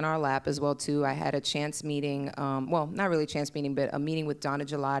fell in our lap as well, too. I had a chance meeting, well, not really a chance meeting, but a meeting with Donna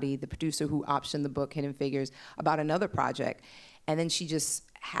Gelati, the producer who optioned the book Hidden Figures, about another project. And then she just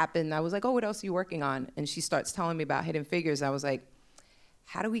happened, I was like, oh, what else are you working on? And she starts telling me about Hidden Figures. I was like,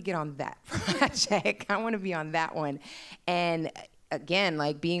 how do we get on that project? I want to be on that one. And again,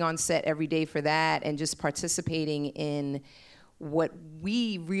 like being on set every day for that and just participating in what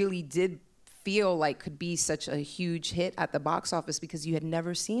we really did feel like could be such a huge hit at the box office, because you had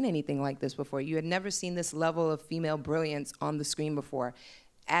never seen anything like this before. You had never seen this level of female brilliance on the screen before.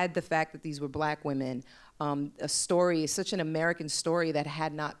 Add the fact that these were Black women, a story, such an American story that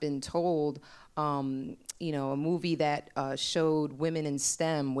had not been told, you know, a movie that showed women in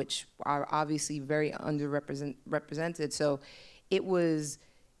STEM, which are obviously very underrepresented. So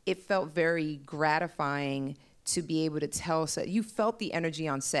it felt very gratifying to be able to tell set. You felt the energy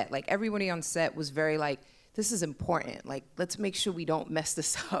on set. Like everybody on set was very like, this is important. Like, let's make sure we don't mess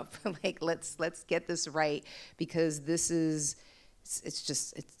this up. Like, let's get this right, because this is,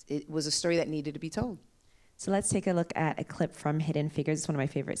 it was a story that needed to be told. So let's take a look at a clip from Hidden Figures. It's one of my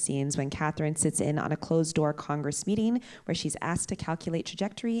favorite scenes when Catherine sits in on a closed-door Congress meeting where she's asked to calculate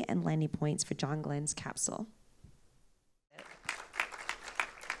trajectory and landing points for John Glenn's capsule.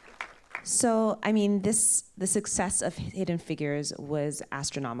 So, I mean, the success of Hidden Figures was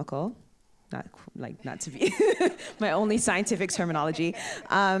astronomical. Not to be my only scientific terminology.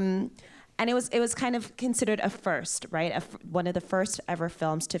 And it was kind of considered a first, right? One of the first ever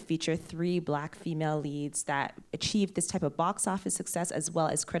films to feature 3 Black female leads that achieved this type of box office success, as well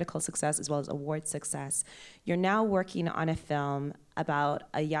as critical success, as well as award success. You're now working on a film about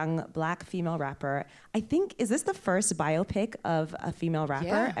a young Black female rapper. I think, is this the first biopic of a female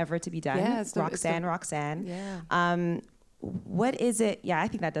rapper ever to be done? Yeah, Roxanne. Yeah. What is it? Yeah, I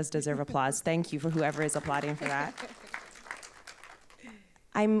think that does deserve applause. Thank you for whoever is applauding for that.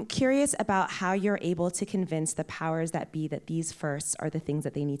 I'm curious about how you're able to convince the powers that be that these firsts are the things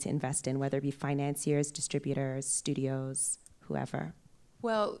that they need to invest in, whether it be financiers, distributors, studios, whoever.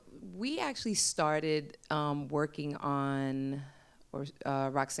 Well, we actually started working on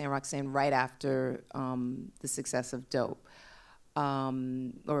Roxanne right after the success of Dope.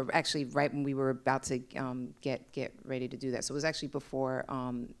 Or actually right when we were about to get ready to do that. So it was actually before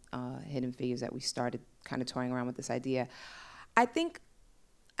Hidden Figures that we started kind of toying around with this idea. I think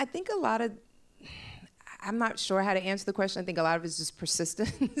a lot of, I'm not sure how to answer the question. I think a lot of it's just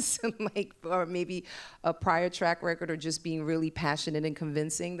persistence, like, or maybe a prior track record, or just being really passionate and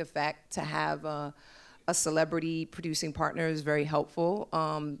convincing. The fact to have a celebrity producing partner is very helpful,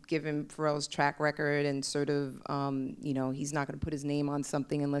 given Pharrell's track record and sort of, you know, he's not going to put his name on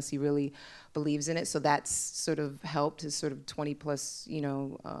something unless he really believes in it. So that's sort of helped. His sort of 20-plus, you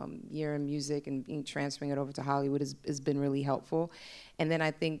know, year in music and transferring it over to Hollywood has been really helpful. And then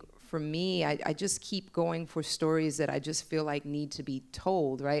I think for me, I just keep going for stories that I just feel like need to be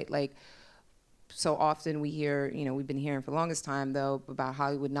told, right? Like, so often we hear, you know, we've been hearing for the longest time, though, about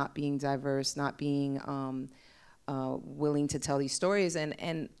Hollywood not being diverse, not being willing to tell these stories.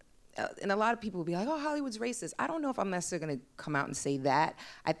 And a lot of people will be like, oh, Hollywood's racist. I don't know if I'm necessarily going to come out and say that.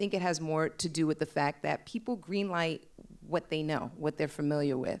 I think it has more to do with the fact that people greenlight what they know, what they're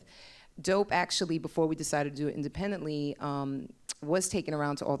familiar with. Dope, actually, before we decided to do it independently, was taken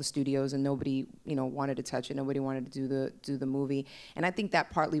around to all the studios, and nobody, you know, wanted to touch it. Nobody wanted to do the movie, and I think that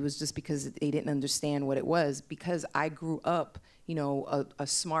partly was just because they didn't understand what it was. Because I grew up, you know, a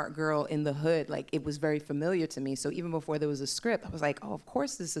smart girl in the hood, like it was very familiar to me. So even before there was a script, I was like, oh, of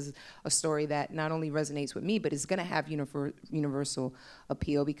course this is a story that not only resonates with me, but is going to have universal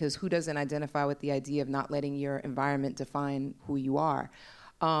appeal. Because who doesn't identify with the idea of not letting your environment define who you are?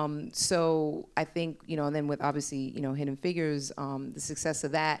 So I think, you know, and then with obviously, you know, Hidden Figures, the success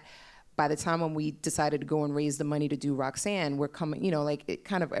of that, by the time when we decided to go and raise the money to do Roxanne, we're coming, you know, like it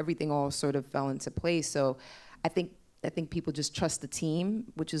kind of, everything all sort of fell into place. So I think people just trust the team,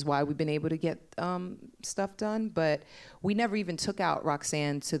 which is why we've been able to get stuff done. But we never even took out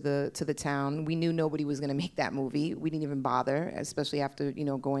Roxanne to the town. We knew nobody was going to make that movie. We didn't even bother, especially after, you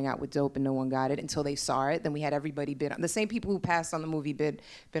know, going out with Dope and no one got it until they saw it. Then we had everybody bid on, the same people who passed on the movie bid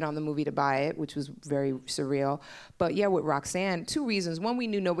on the movie to buy it, which was very surreal. But yeah, with Roxanne, 2 reasons. One, we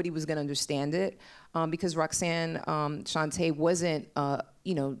knew nobody was going to understand it because Roxanne Shante wasn't,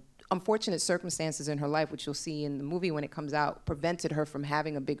 you know, unfortunate circumstances in her life, which you'll see in the movie when it comes out, prevented her from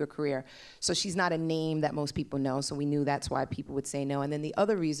having a bigger career. So she's not a name that most people know, so we knew that's why people would say no. And then the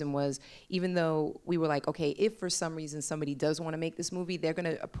other reason was, even though we were like, okay, if for some reason somebody does want to make this movie, they're going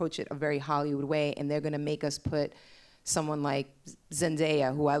to approach it a very Hollywood way, and they're going to make us put someone like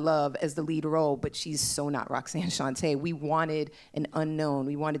Zendaya, who I love, as the lead role, but she's so not Roxanne Shante. We wanted an unknown.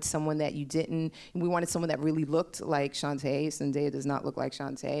 We wanted someone that we wanted someone that really looked like Shante. Zendaya does not look like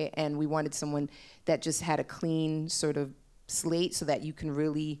Shante. And we wanted someone that just had a clean sort of slate, so that you can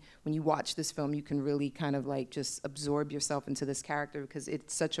really, when you watch this film, you can really kind of like just absorb yourself into this character, because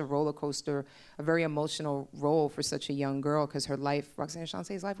it's such a roller coaster, a very emotional role for such a young girl, because her life, Roxanne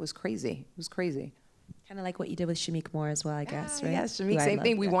Shante's life, was crazy. It was crazy. Kind of like what you did with Shameik Moore as well, I guess, right? Yes, Shameik, same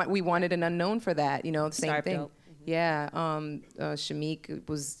thing. We wanted an unknown for that, you know, same Star thing. built. Yeah, Shameik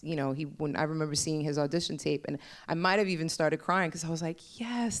was, you know, when I remember seeing his audition tape, and I might have even started crying, because I was like,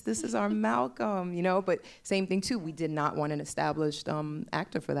 yes, this is our Malcolm, you know. But same thing too, we did not want an established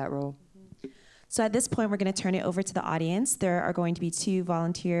actor for that role. So at this point, we're going to turn it over to the audience. There are going to be 2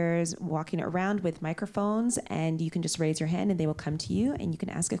 volunteers walking around with microphones, and you can just raise your hand and they will come to you and you can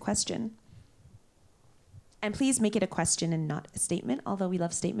ask a question. And please make it a question and not a statement. Although we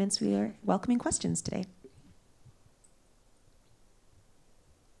love statements, we are welcoming questions today.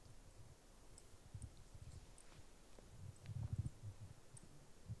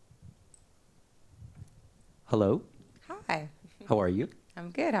 Hello. Hi. How are you?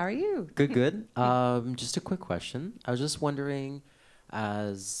 I'm good. How are you? Good, good. Just a quick question. I was just wondering,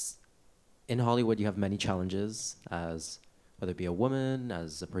 as in Hollywood, you have many challenges, as whether it be a woman,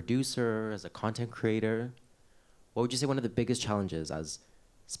 as a producer, as a content creator. What would you say one of the biggest challenges, as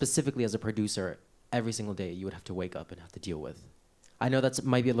specifically as a producer, every single day you would have to wake up and have to deal with? I know that's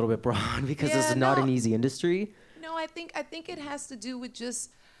might be a little bit broad, because this is not an easy industry. No, I think it has to do with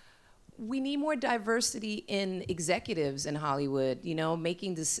just, we need more diversity in executives in Hollywood, you know,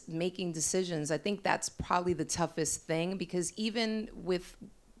 making decisions. I think that's probably the toughest thing, because even with,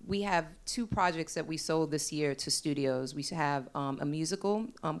 we have 2 projects that we sold this year to studios. We have a musical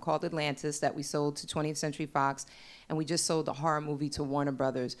called Atlantis that we sold to 20th Century Fox, and we just sold a horror movie to Warner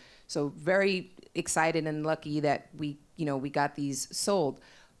Brothers. So very excited and lucky that we got these sold.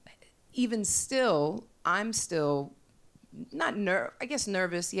 Even still, I'm still not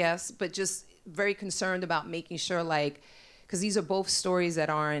nervous, yes, but just very concerned about making sure, like, because these are both stories that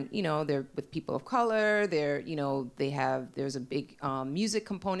aren't, you know, they're with people of color, they're, you know, there's a big music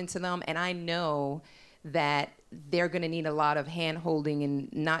component to them, and I know that they're going to need a lot of hand-holding,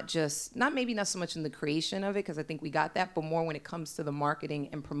 and not maybe not so much in the creation of it, because I think we got that, but more when it comes to the marketing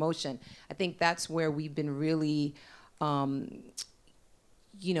and promotion. I think that's where we've been really,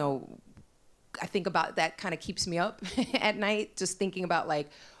 you know, I think about that, kind of keeps me up at night, just thinking about, like,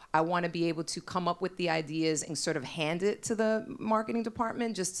 I want to be able to come up with the ideas and sort of hand it to the marketing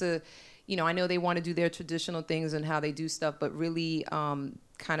department, just to, you know, I know they want to do their traditional things and how they do stuff, but really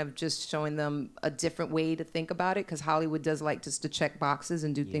kind of just showing them a different way to think about it, because Hollywood does like just to check boxes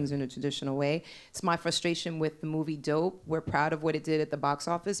and do things in a traditional way. It's my frustration with the movie Dope. We're proud of what it did at the box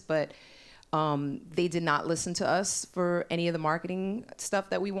office, but they did not listen to us for any of the marketing stuff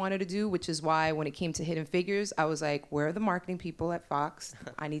that we wanted to do, which is why when it came to Hidden Figures, I was like, where are the marketing people at Fox?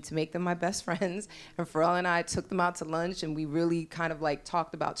 I need to make them my best friends. And Pharrell and I took them out to lunch, and we really kind of like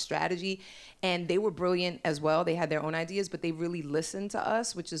talked about strategy. And they were brilliant as well. They had their own ideas, but they really listened to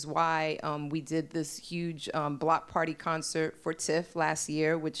us, which is why we did this huge block party concert for TIFF last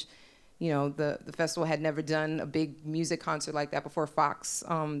year, which, you know, the festival had never done a big music concert like that before. Fox,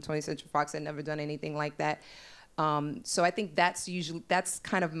 20th Century Fox had never done anything like that. So I think that's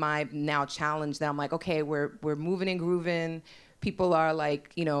kind of my now challenge, that I'm like, okay, we're moving and grooving. People are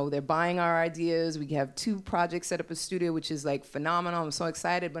like, you know, they're buying our ideas. We have 2 projects set up a studio, which is like phenomenal. I'm so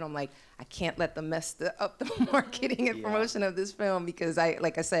excited, but I'm like, I can't let them mess up the marketing and promotion of this film, because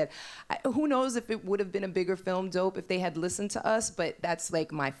like I said, who knows if it would have been a bigger film, Dope, if they had listened to us. But that's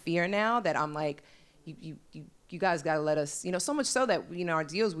like my fear now, that I'm like, you guys got to let us, you know, so much so that, you know, our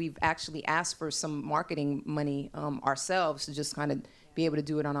deals, we've actually asked for some marketing money ourselves to just kind of be able to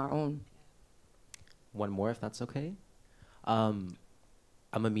do it on our own. One more, if that's okay. I'm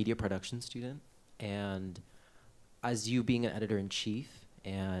a media production student, and as you being an editor-in-chief,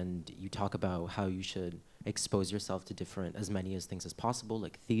 and you talk about how you should expose yourself to as many things as possible,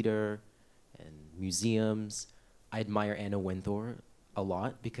 like theater and museums. I admire Anna Wintour a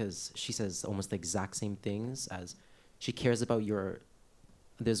lot, because she says almost the exact same things, as she cares about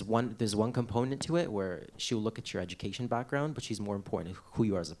there's one component to it where she'll look at your education background, but she's more important who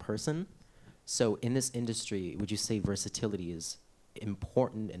you are as a person. So in this industry, would you say versatility is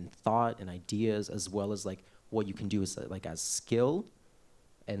important in thought and ideas, as well as like what you can do as like as skill,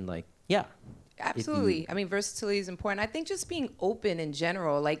 and like yeah. Absolutely. I mean, versatility is important. I think just being open in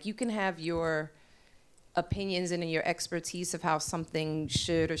general, like you can have your opinions and your expertise of how something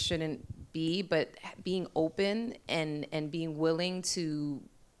should or shouldn't be, but being open and being willing to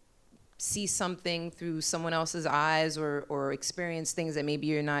see something through someone else's eyes, or experience things that maybe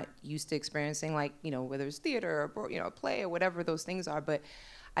you're not used to experiencing, like, you know, whether it's theater or, you know, a play or whatever those things are. But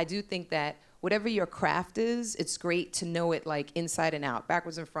I do think that whatever your craft is, it's great to know it like inside and out,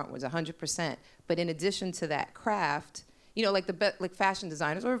 backwards and frontwards, 100%. But in addition to that craft, you know, like like fashion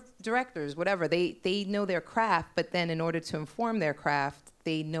designers or directors, whatever, they know their craft, but then in order to inform their craft,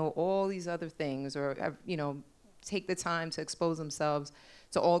 they know all these other things, or, you know, take the time to expose themselves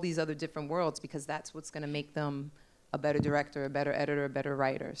to all these other different worlds, because that's what's going to make them a better director, a better editor, a better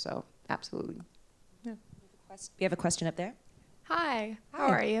writer. So absolutely. Yeah. We have a question up there. Hi, how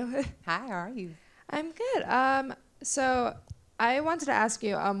are you? Hi, how are you? I'm good. So I wanted to ask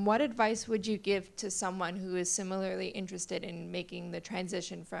you, what advice would you give to someone who is similarly interested in making the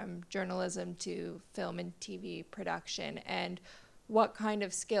transition from journalism to film and TV production? And what kind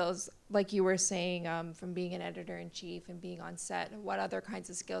of skills, like you were saying, from being an editor-in-chief and being on set, what other kinds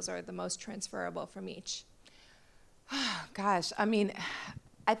of skills are the most transferable from each? Gosh, I mean,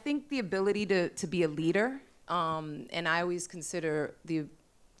 I think the ability to be a leader, and I always consider the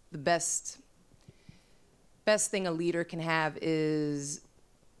best thing a leader can have is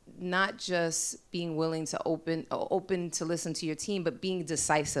not just being willing to open to listen to your team, but being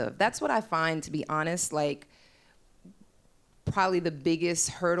decisive. That's what I find, to be honest, like probably the biggest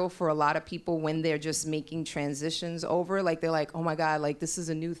hurdle for a lot of people when they're just making transitions over. Like, they're like, oh my God, like this is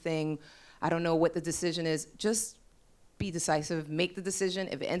a new thing. I don't know what the decision is. Just be decisive, make the decision.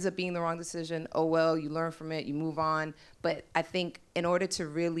 If it ends up being the wrong decision, oh well, you learn from it, you move on. But I think in order to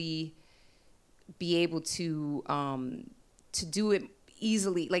really be able to do it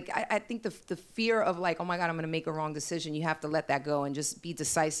easily, like I think the fear of like, oh my God, I'm gonna make a wrong decision, you have to let that go and just be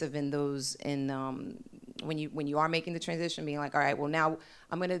decisive in those, when you are making the transition, being like, all right, well now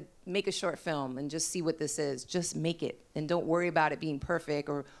I'm gonna make a short film and just see what this is. Just make it, and don't worry about it being perfect,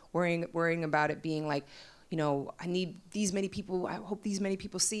 or worrying about it being like, you know, I need these many people, I hope these many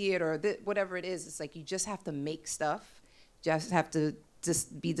people see it, or whatever it is. It's like you just have to make stuff. Just have to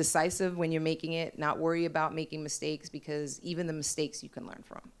just be decisive when you're making it, not worry about making mistakes, because even the mistakes you can learn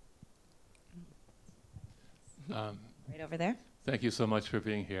from. Right over there. Thank you so much for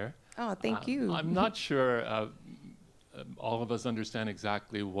being here. Oh, thank you. I'm not sure all of us understand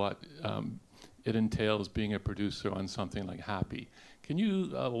exactly what it entails being a producer on something like Happy. Can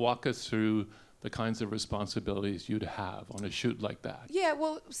you walk us through the kinds of responsibilities you'd have on a shoot like that? Yeah,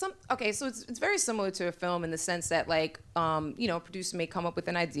 well, so it's very similar to a film in the sense that, like, you know, a producer may come up with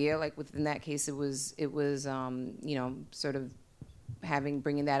an idea. Like within that case, it was you know, sort of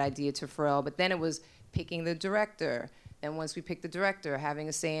bringing that idea to Pharrell, but then it was picking the director. And once we picked the director, having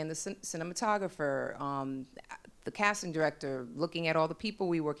a say in the cinematographer, the casting director, looking at all the people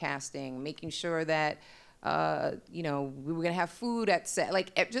we were casting, making sure that, you know, we were gonna have food at set,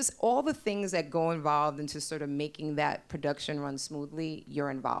 like just all the things that go involved into sort of making that production run smoothly, you're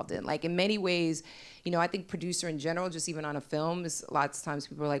involved in. Like in many ways, you know, I think producer in general, just even on a film, is lots of times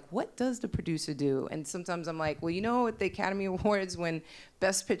people are like, what does the producer do? And sometimes I'm like, well, you know, at the Academy Awards, when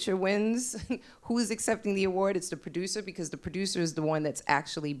Best Picture wins, who's accepting the award? It's the producer, because the producer is the one that's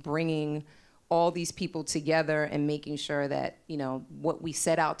actually bringing all these people together and making sure that, you know, what we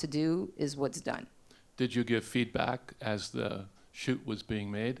set out to do is what's done. Did you give feedback as the shoot was being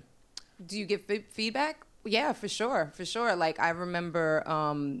made? Do you give feedback? Yeah, for sure, for sure. Like I remember,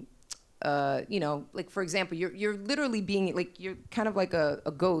 you know, like for example, you're literally being like, you're kind of like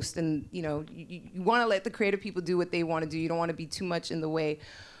a ghost, and you know, you want to let the creative people do what they want to do. You don't want to be too much in the way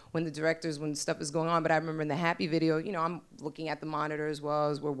when stuff is going on. But I remember in the Happy video, you know, I'm looking at the monitor as well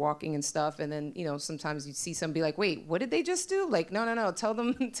as we're walking and stuff, and then, you know, sometimes you see somebody like, wait, what did they just do? Like, no, tell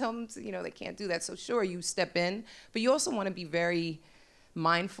them, you know, they can't do that. So sure, you step in, but you also want to be very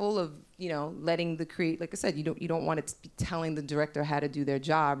mindful of, you know, letting like I said, you don't want to be telling the director how to do their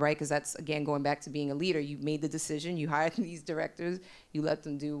job, right? Because that's, again, going back to being a leader. You made the decision, you hired these directors, you let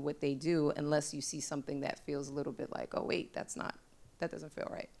them do what they do, unless you see something that feels a little bit like, oh wait, that doesn't feel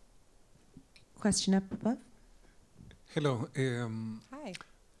right. Question up above. Hello. Hi.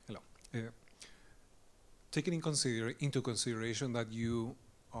 Hello. Taking into consideration that you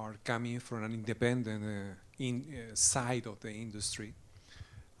are coming from an independent side of the industry,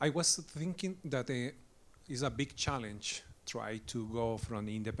 I was thinking that it's a big challenge try to go from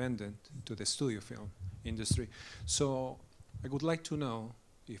independent to the studio film industry. So I would like to know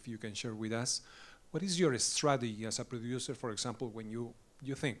if you can share with us, what is your strategy as a producer, for example, when you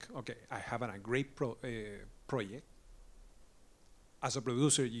think, okay, I have a great project. As a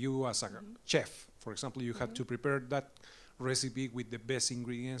producer, you as a chef, for example, you have to prepare that recipe with the best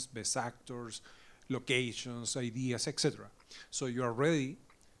ingredients, best actors, locations, ideas, etc. So you are ready.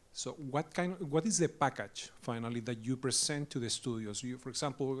 So what is the package finally that you present to the studios? You, for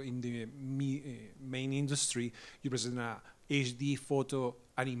example, in the main industry, you present a HD photo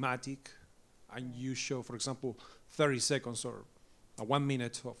animatic, and you show, for example, 30 seconds or 1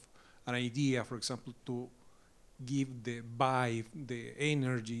 minute of an idea, for example, to give the vibe, the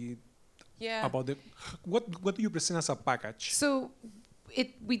energy. Yeah. About the what do you present as a package? So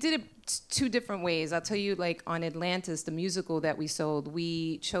we did it two different ways. I'll tell you, like on Atlantis, the musical that we sold,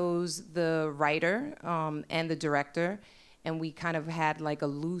 we chose the writer and the director, and we kind of had like a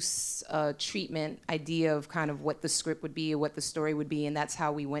loose treatment idea of kind of what the script would be or what the story would be, and that's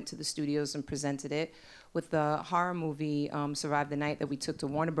how we went to the studios and presented it. With the horror movie Survive the Night that we took to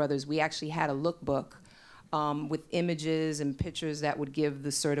Warner Brothers, we actually had a lookbook with images and pictures that would give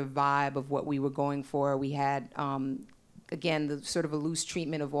the sort of vibe of what we were going for. We had, again, the sort of a loose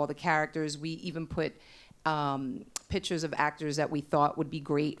treatment of all the characters. We even put pictures of actors that we thought would be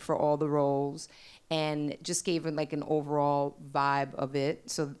great for all the roles, and just gave it like an overall vibe of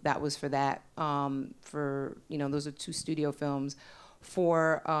it. So that was for that. For, you know, those are 2 studio films.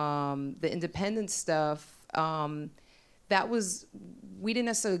 For the independent stuff, that was, we didn't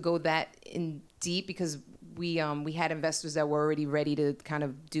necessarily go that in deep because we had investors that were already ready to kind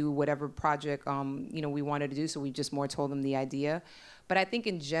of do whatever project you know, we wanted to do, so we just more told them the idea. But I think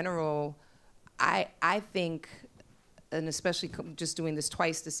in general, I think, and especially just doing this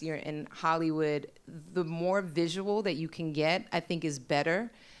twice this year in Hollywood, the more visual that you can get, I think is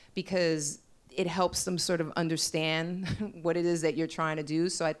better, because it helps them sort of understand what it is that you're trying to do.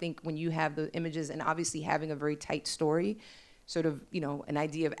 So I think when you have the images, and obviously having a very tight story, sort of, you know, an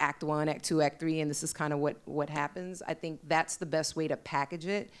idea of act 1, act 2, act 3, and this is kind of what happens, I think that's the best way to package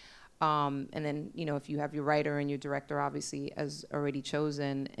it. And then, you know, if you have your writer and your director obviously as already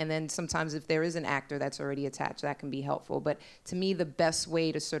chosen, and then sometimes if there is an actor that's already attached, that can be helpful. But to me, the best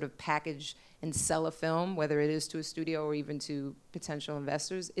way to sort of package and sell a film, whether it is to a studio or even to potential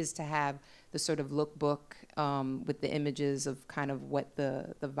investors, is to have the sort of lookbook with the images of kind of what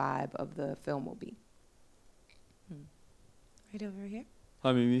the vibe of the film will be. Right over here.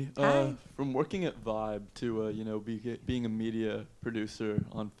 Hi, Mimi. Hi. From working at Vibe to you know, being a media producer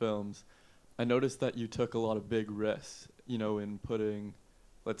on films, I noticed that you took a lot of big risks, you know, in putting,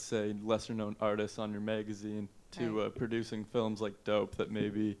 let's say, lesser-known artists on your magazine to producing films like Dope that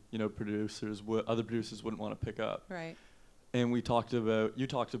maybe, you know, other producers wouldn't want to pick up. Right. And you talked about,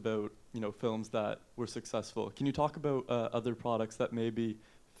 you know, films that were successful. Can you talk about other products that maybe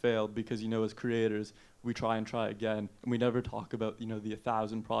failed? Because, you know, as creators, we try and try again, and we never talk about, you know, the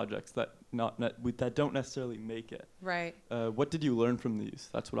 1,000 projects that that don't necessarily make it. Right. What did you learn from these?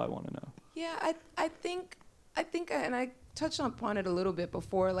 That's what I want to know. Yeah, I think, and I touched upon it a little bit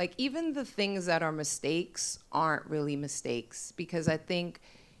before, like even the things that are mistakes aren't really mistakes, because I think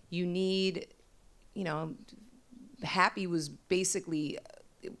you need, you know, Happy was basically,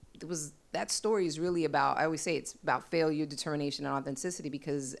 it was, that story is really about, I always say it's about failure, determination, and authenticity,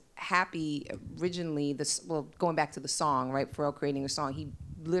 because Happy originally, going back to the song, right, Pharrell creating a song, he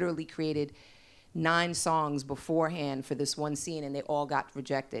literally created 9 songs beforehand for this one scene, and they all got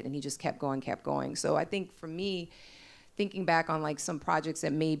rejected, and he just kept going. So I think for me, thinking back on like some projects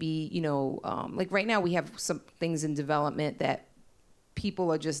that maybe, you know, like right now we have some things in development that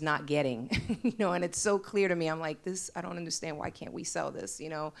people are just not getting, you know, and it's so clear to me. I'm like, this, I don't understand, why can't we sell this, you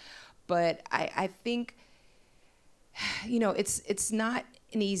know? But I think, you know, it's not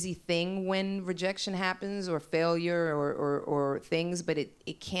an easy thing when rejection happens or failure or things, but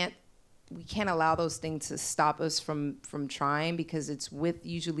we can't allow those things to stop us from trying, because it's with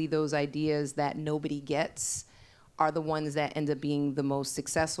usually those ideas that nobody gets are the ones that end up being the most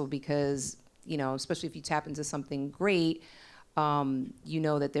successful, because, you know, especially if you tap into something great, you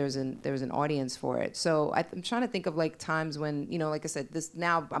know that there's an audience for it. So I'm trying to think of like times when, you know, like I said,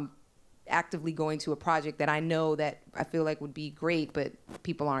 now I'm actively going to a project that I know that I feel like would be great, but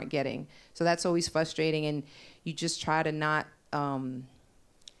people aren't getting. So that's always frustrating, and you just try to not,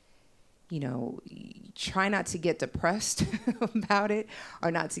 you know, try not to get depressed about it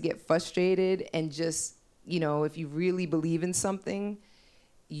or not to get frustrated, and just, you know, if you really believe in something,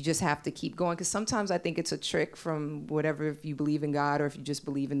 you just have to keep going. Because sometimes I think it's a trick from whatever, if you believe in God or if you just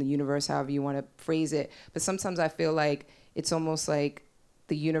believe in the universe, however you want to phrase it. But sometimes I feel like it's almost like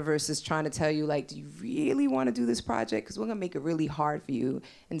the universe is trying to tell you, like, do you really want to do this project? Because we're going to make it really hard for you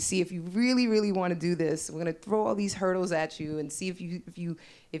and see if you really, really want to do this. We're going to throw all these hurdles at you and see if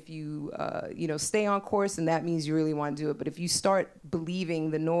you stay on course, and that means you really want to do it. But if you start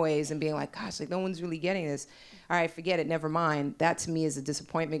believing the noise and being like, gosh, like, no one's really getting this, all right, forget it, never mind. That to me is a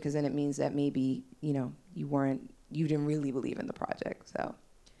disappointment, because then it means that maybe, you didn't really believe in the project. So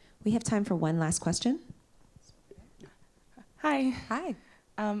We have time for one last question. Hi. Hi.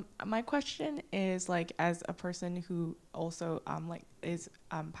 My question is, like, as a person who also is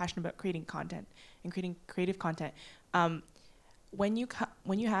passionate about creating content and creating creative content, when you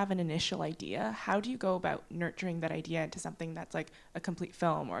have an initial idea, how do you go about nurturing that idea into something that's like a complete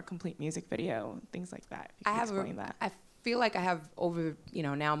film or a complete music video, things like that? If you could explain that. I feel like I have over,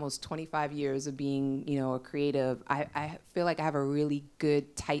 now almost 25 years of being, a creative. I feel like I have a really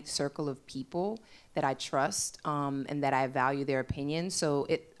good, tight circle of people that I trust, and that I value their opinion. So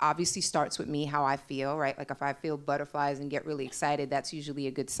it obviously starts with me, how I feel, right? Like if I feel butterflies and get really excited, that's usually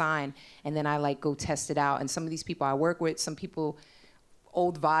a good sign. And then I go test it out. And some of these people I work with, some people,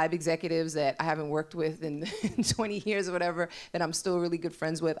 old Vibe executives that I haven't worked with in 20 years or whatever, that I'm still really good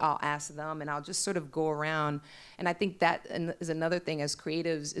friends with, I'll ask them, and I'll just sort of go around. And I think that is another thing as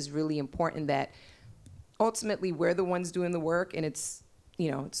creatives is really important, that ultimately we're the ones doing the work, and it's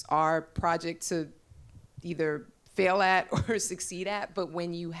our project to either fail at or succeed at. But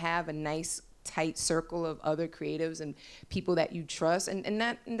when you have a nice, tight circle of other creatives and people that you trust, and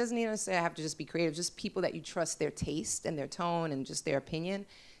that doesn't even necessarily have to just be creative, just people that you trust their taste and their tone and just their opinion,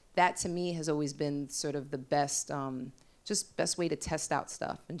 that to me has always been sort of the best, best way to test out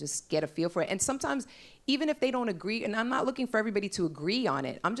stuff and just get a feel for it. And sometimes, even if they don't agree, and I'm not looking for everybody to agree on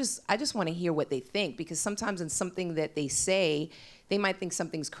it, I just want to hear what they think, because sometimes in something that they say, they might think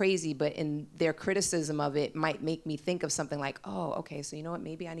something's crazy, but in their criticism of it might make me think of something like, oh, okay, so you know what,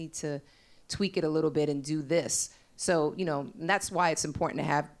 maybe I need to tweak it a little bit and do this. So, and that's why it's important to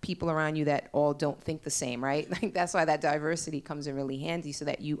have people around you that all don't think the same, right? Like that's why that diversity comes in really handy, so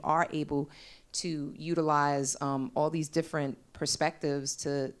that you are able to utilize all these different perspectives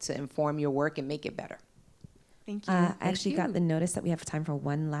to inform your work and make it better. Thank you. I actually got the notice that we have time for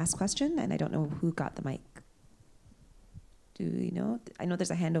one last question, and I don't know who got the mic. Do you know? I know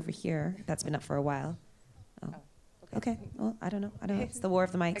there's a hand over here that's been up for a while. Oh. Okay. Well, I don't know. It's the war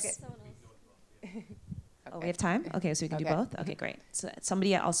of the mics. Okay. Oh, we have time? Okay, so we can do both? Okay, great. So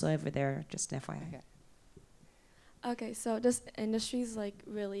somebody also over there, just an FYI. Okay, so this industry's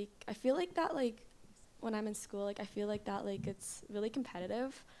really, I feel like that when I'm in school, I feel like that it's really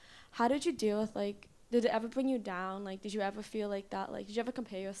competitive. How did you deal with did it ever bring you down? Did you ever feel like that? Did you ever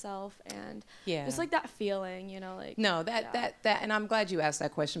compare yourself? And just that feeling, No, that, and I'm glad you asked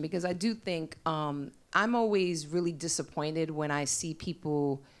that question, because I do think I'm always really disappointed when I see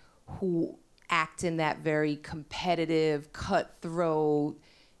people who act in that very competitive, cutthroat,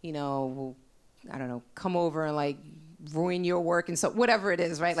 I don't know, come over and ruin your work and so whatever it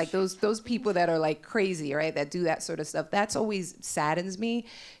is, right? Those people that are crazy, right? That do that sort of stuff. That's always saddens me,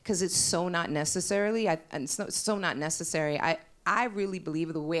 because it's so not necessary. I really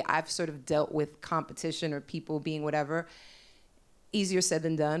believe the way I've sort of dealt with competition or people being whatever, easier said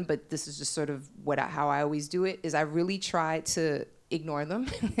than done, but this is just sort of how I always do it, is I really try to ignore them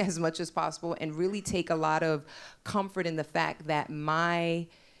as much as possible and really take a lot of comfort in the fact that my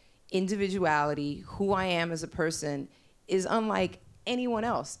individuality, who I am as a person, is unlike anyone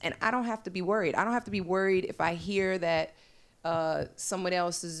else. And I don't have to be worried. I don't have to be worried if I hear that someone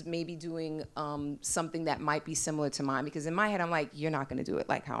else is maybe doing something that might be similar to mine, because in my head I'm like, you're not going to do it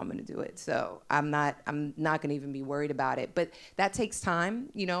like how I'm going to do it. So I'm not going to even be worried about it. But that takes time,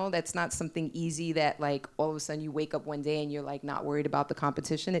 that's not something easy that all of a sudden you wake up one day and you're not worried about the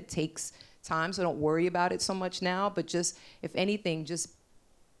competition. It takes time, so don't worry about it so much now, but just, if anything, just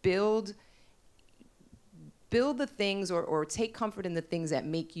build the things or take comfort in the things that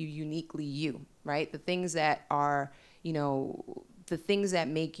make you uniquely you, right? The things that are, the things that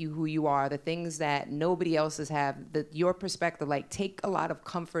make you who you are, the things that nobody else has have, your perspective, take a lot of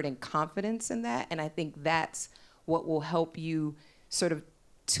comfort and confidence in that. And I think that's what will help you sort of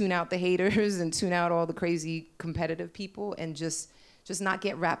tune out the haters and tune out all the crazy competitive people, and just not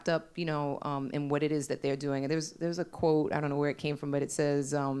get wrapped up, in what it is that they're doing. And there's a quote, I don't know where it came from, but it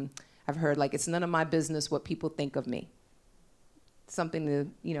says, I've heard, it's none of my business what people think of me.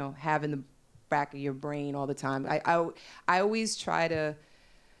 Something to, have in the back of your brain all the time. I always try to,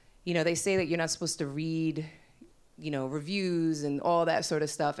 they say that you're not supposed to read, reviews and all that sort of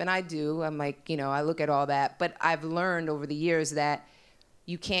stuff. And I do. I'm I look at all that. But I've learned over the years that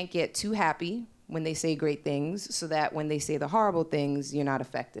you can't get too happy when they say great things, so that when they say the horrible things, you're not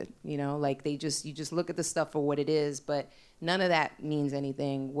affected. You know, like you just look at the stuff for what it is, but none of that means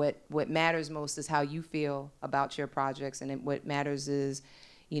anything. What matters most is how you feel about your projects, and what matters is,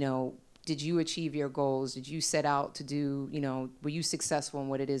 you know, did you achieve your goals? Did you set out to do, you know, were you successful in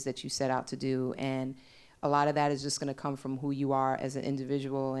what it is that you set out to do? And a lot of that is just going to come from who you are as an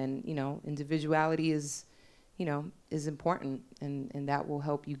individual, and, you know, individuality is, you know, is important, and that will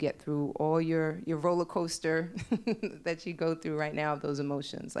help you get through all your roller coaster that you go through right now of those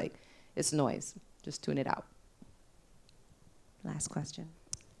emotions. Like, it's noise. Just tune it out. Last question.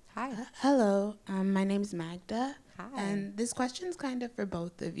 Hi. Hello, my name's Magda. Hi. And this question's kind of for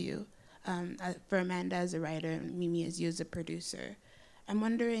both of you. For Amanda as a writer, and Mimi as you as a producer. I'm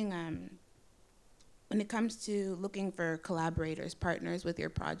wondering, when it comes to looking for collaborators, partners with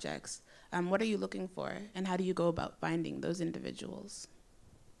your projects, what are you looking for, and how do you go about finding those individuals?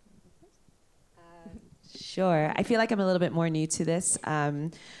 Sure. I feel like I'm a little bit more new to this.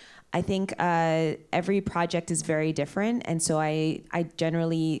 I think every project is very different, and so I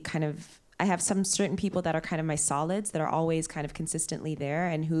generally I have some certain people that are kind of my solids that are always kind of consistently there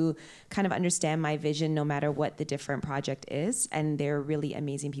and who kind of understand my vision no matter what the different project is, and they're really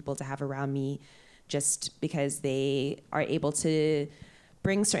amazing people to have around me just because they are able to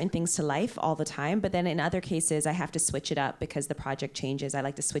bring certain things to life all the time. But then in other cases, I have to switch it up because the project changes. I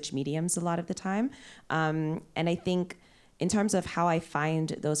like to switch mediums a lot of the time. And I think in terms of how I find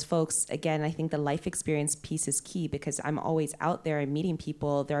those folks, again, I think the life experience piece is key because I'm always out there and meeting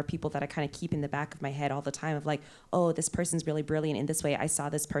people. There are people that I kind of keep in the back of my head all the time of like, oh, this person's really brilliant in this way. I saw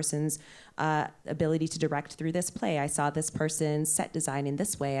this person's ability to direct through this play. I saw this person's set design in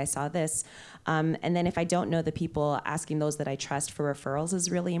this way. I saw this. And then if I don't know the people, asking those that I trust for referrals is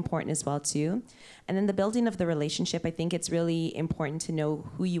really important as well too. And then the building of the relationship, I think it's really important to know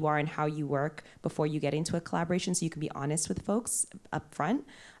who you are and how you work before you get into a collaboration so you can be honest with folks up front.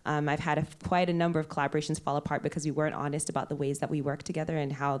 I've had quite a number of collaborations fall apart because we weren't honest about the ways that we work together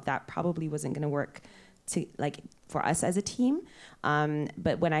and how that probably wasn't going to work for us as a team.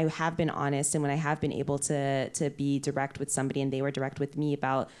 But when I have been honest and when I have been able to be direct with somebody and they were direct with me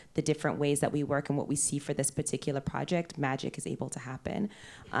about the different ways that we work and what we see for this particular project, magic is able to happen.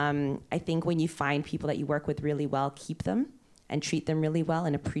 I think when you find people that you work with really well, keep them and treat them really well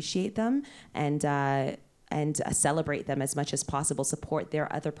and appreciate them and celebrate them as much as possible, support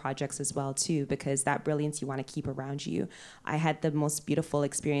their other projects as well too, because that brilliance you want to keep around you. I had the most beautiful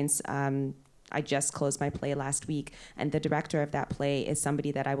experience. I just closed my play last week, and the director of that play is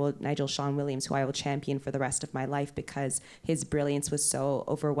somebody that Nigel Sean Williams, who I will champion for the rest of my life because his brilliance was so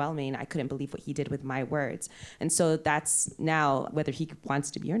overwhelming. I couldn't believe what he did with my words. And so that's now, whether he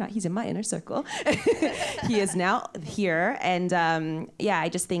wants to be or not, he's in my inner circle. He is now here. And I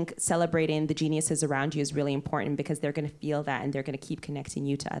just think celebrating the geniuses around you is really important because they're going to feel that and they're going to keep connecting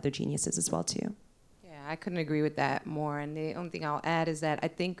you to other geniuses as well too. Yeah, I couldn't agree with that more. And the only thing I'll add is that I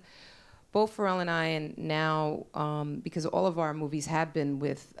think both Pharrell and I, and now because all of our movies have been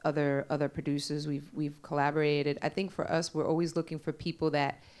with other producers, we've collaborated. I think for us, we're always looking for people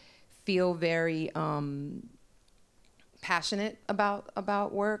that feel very passionate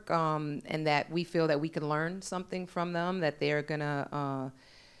about work, and that we feel that we can learn something from them. That they're gonna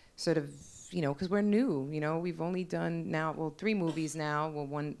sort of, because we're new. We've only done now 3 movies now. Well,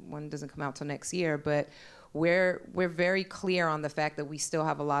 one doesn't come out till next year, but we're very clear on the fact that we still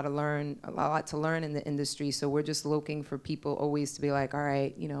have a lot to learn in the industry. So we're just looking for people always to be like, all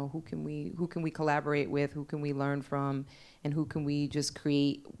right, who can we collaborate with, who can we learn from, and who can we just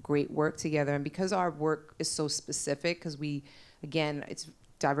create great work together. And because our work is so specific, because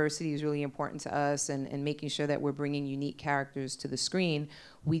diversity is really important to us, and making sure that we're bringing unique characters to the screen,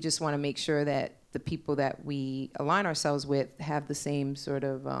 we just want to make sure that the people that we align ourselves with have the same sort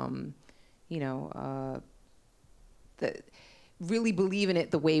of, really believe in it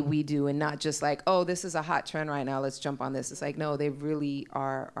the way we do, and not just like, oh, this is a hot trend right now, let's jump on this. It's like, no, they really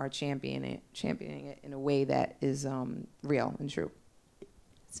are championing it in a way that is real and true.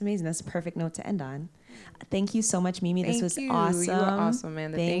 It's amazing. That's a perfect note to end on. Thank you so much, Mimi. This was awesome. You were awesome,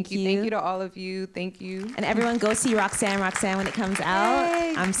 Amanda. Thank you. Thank you to all of you. Thank you. And everyone go see Roxanne when it comes out.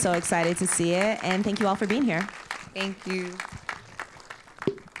 Yay. I'm so excited to see it. And thank you all for being here. Thank you.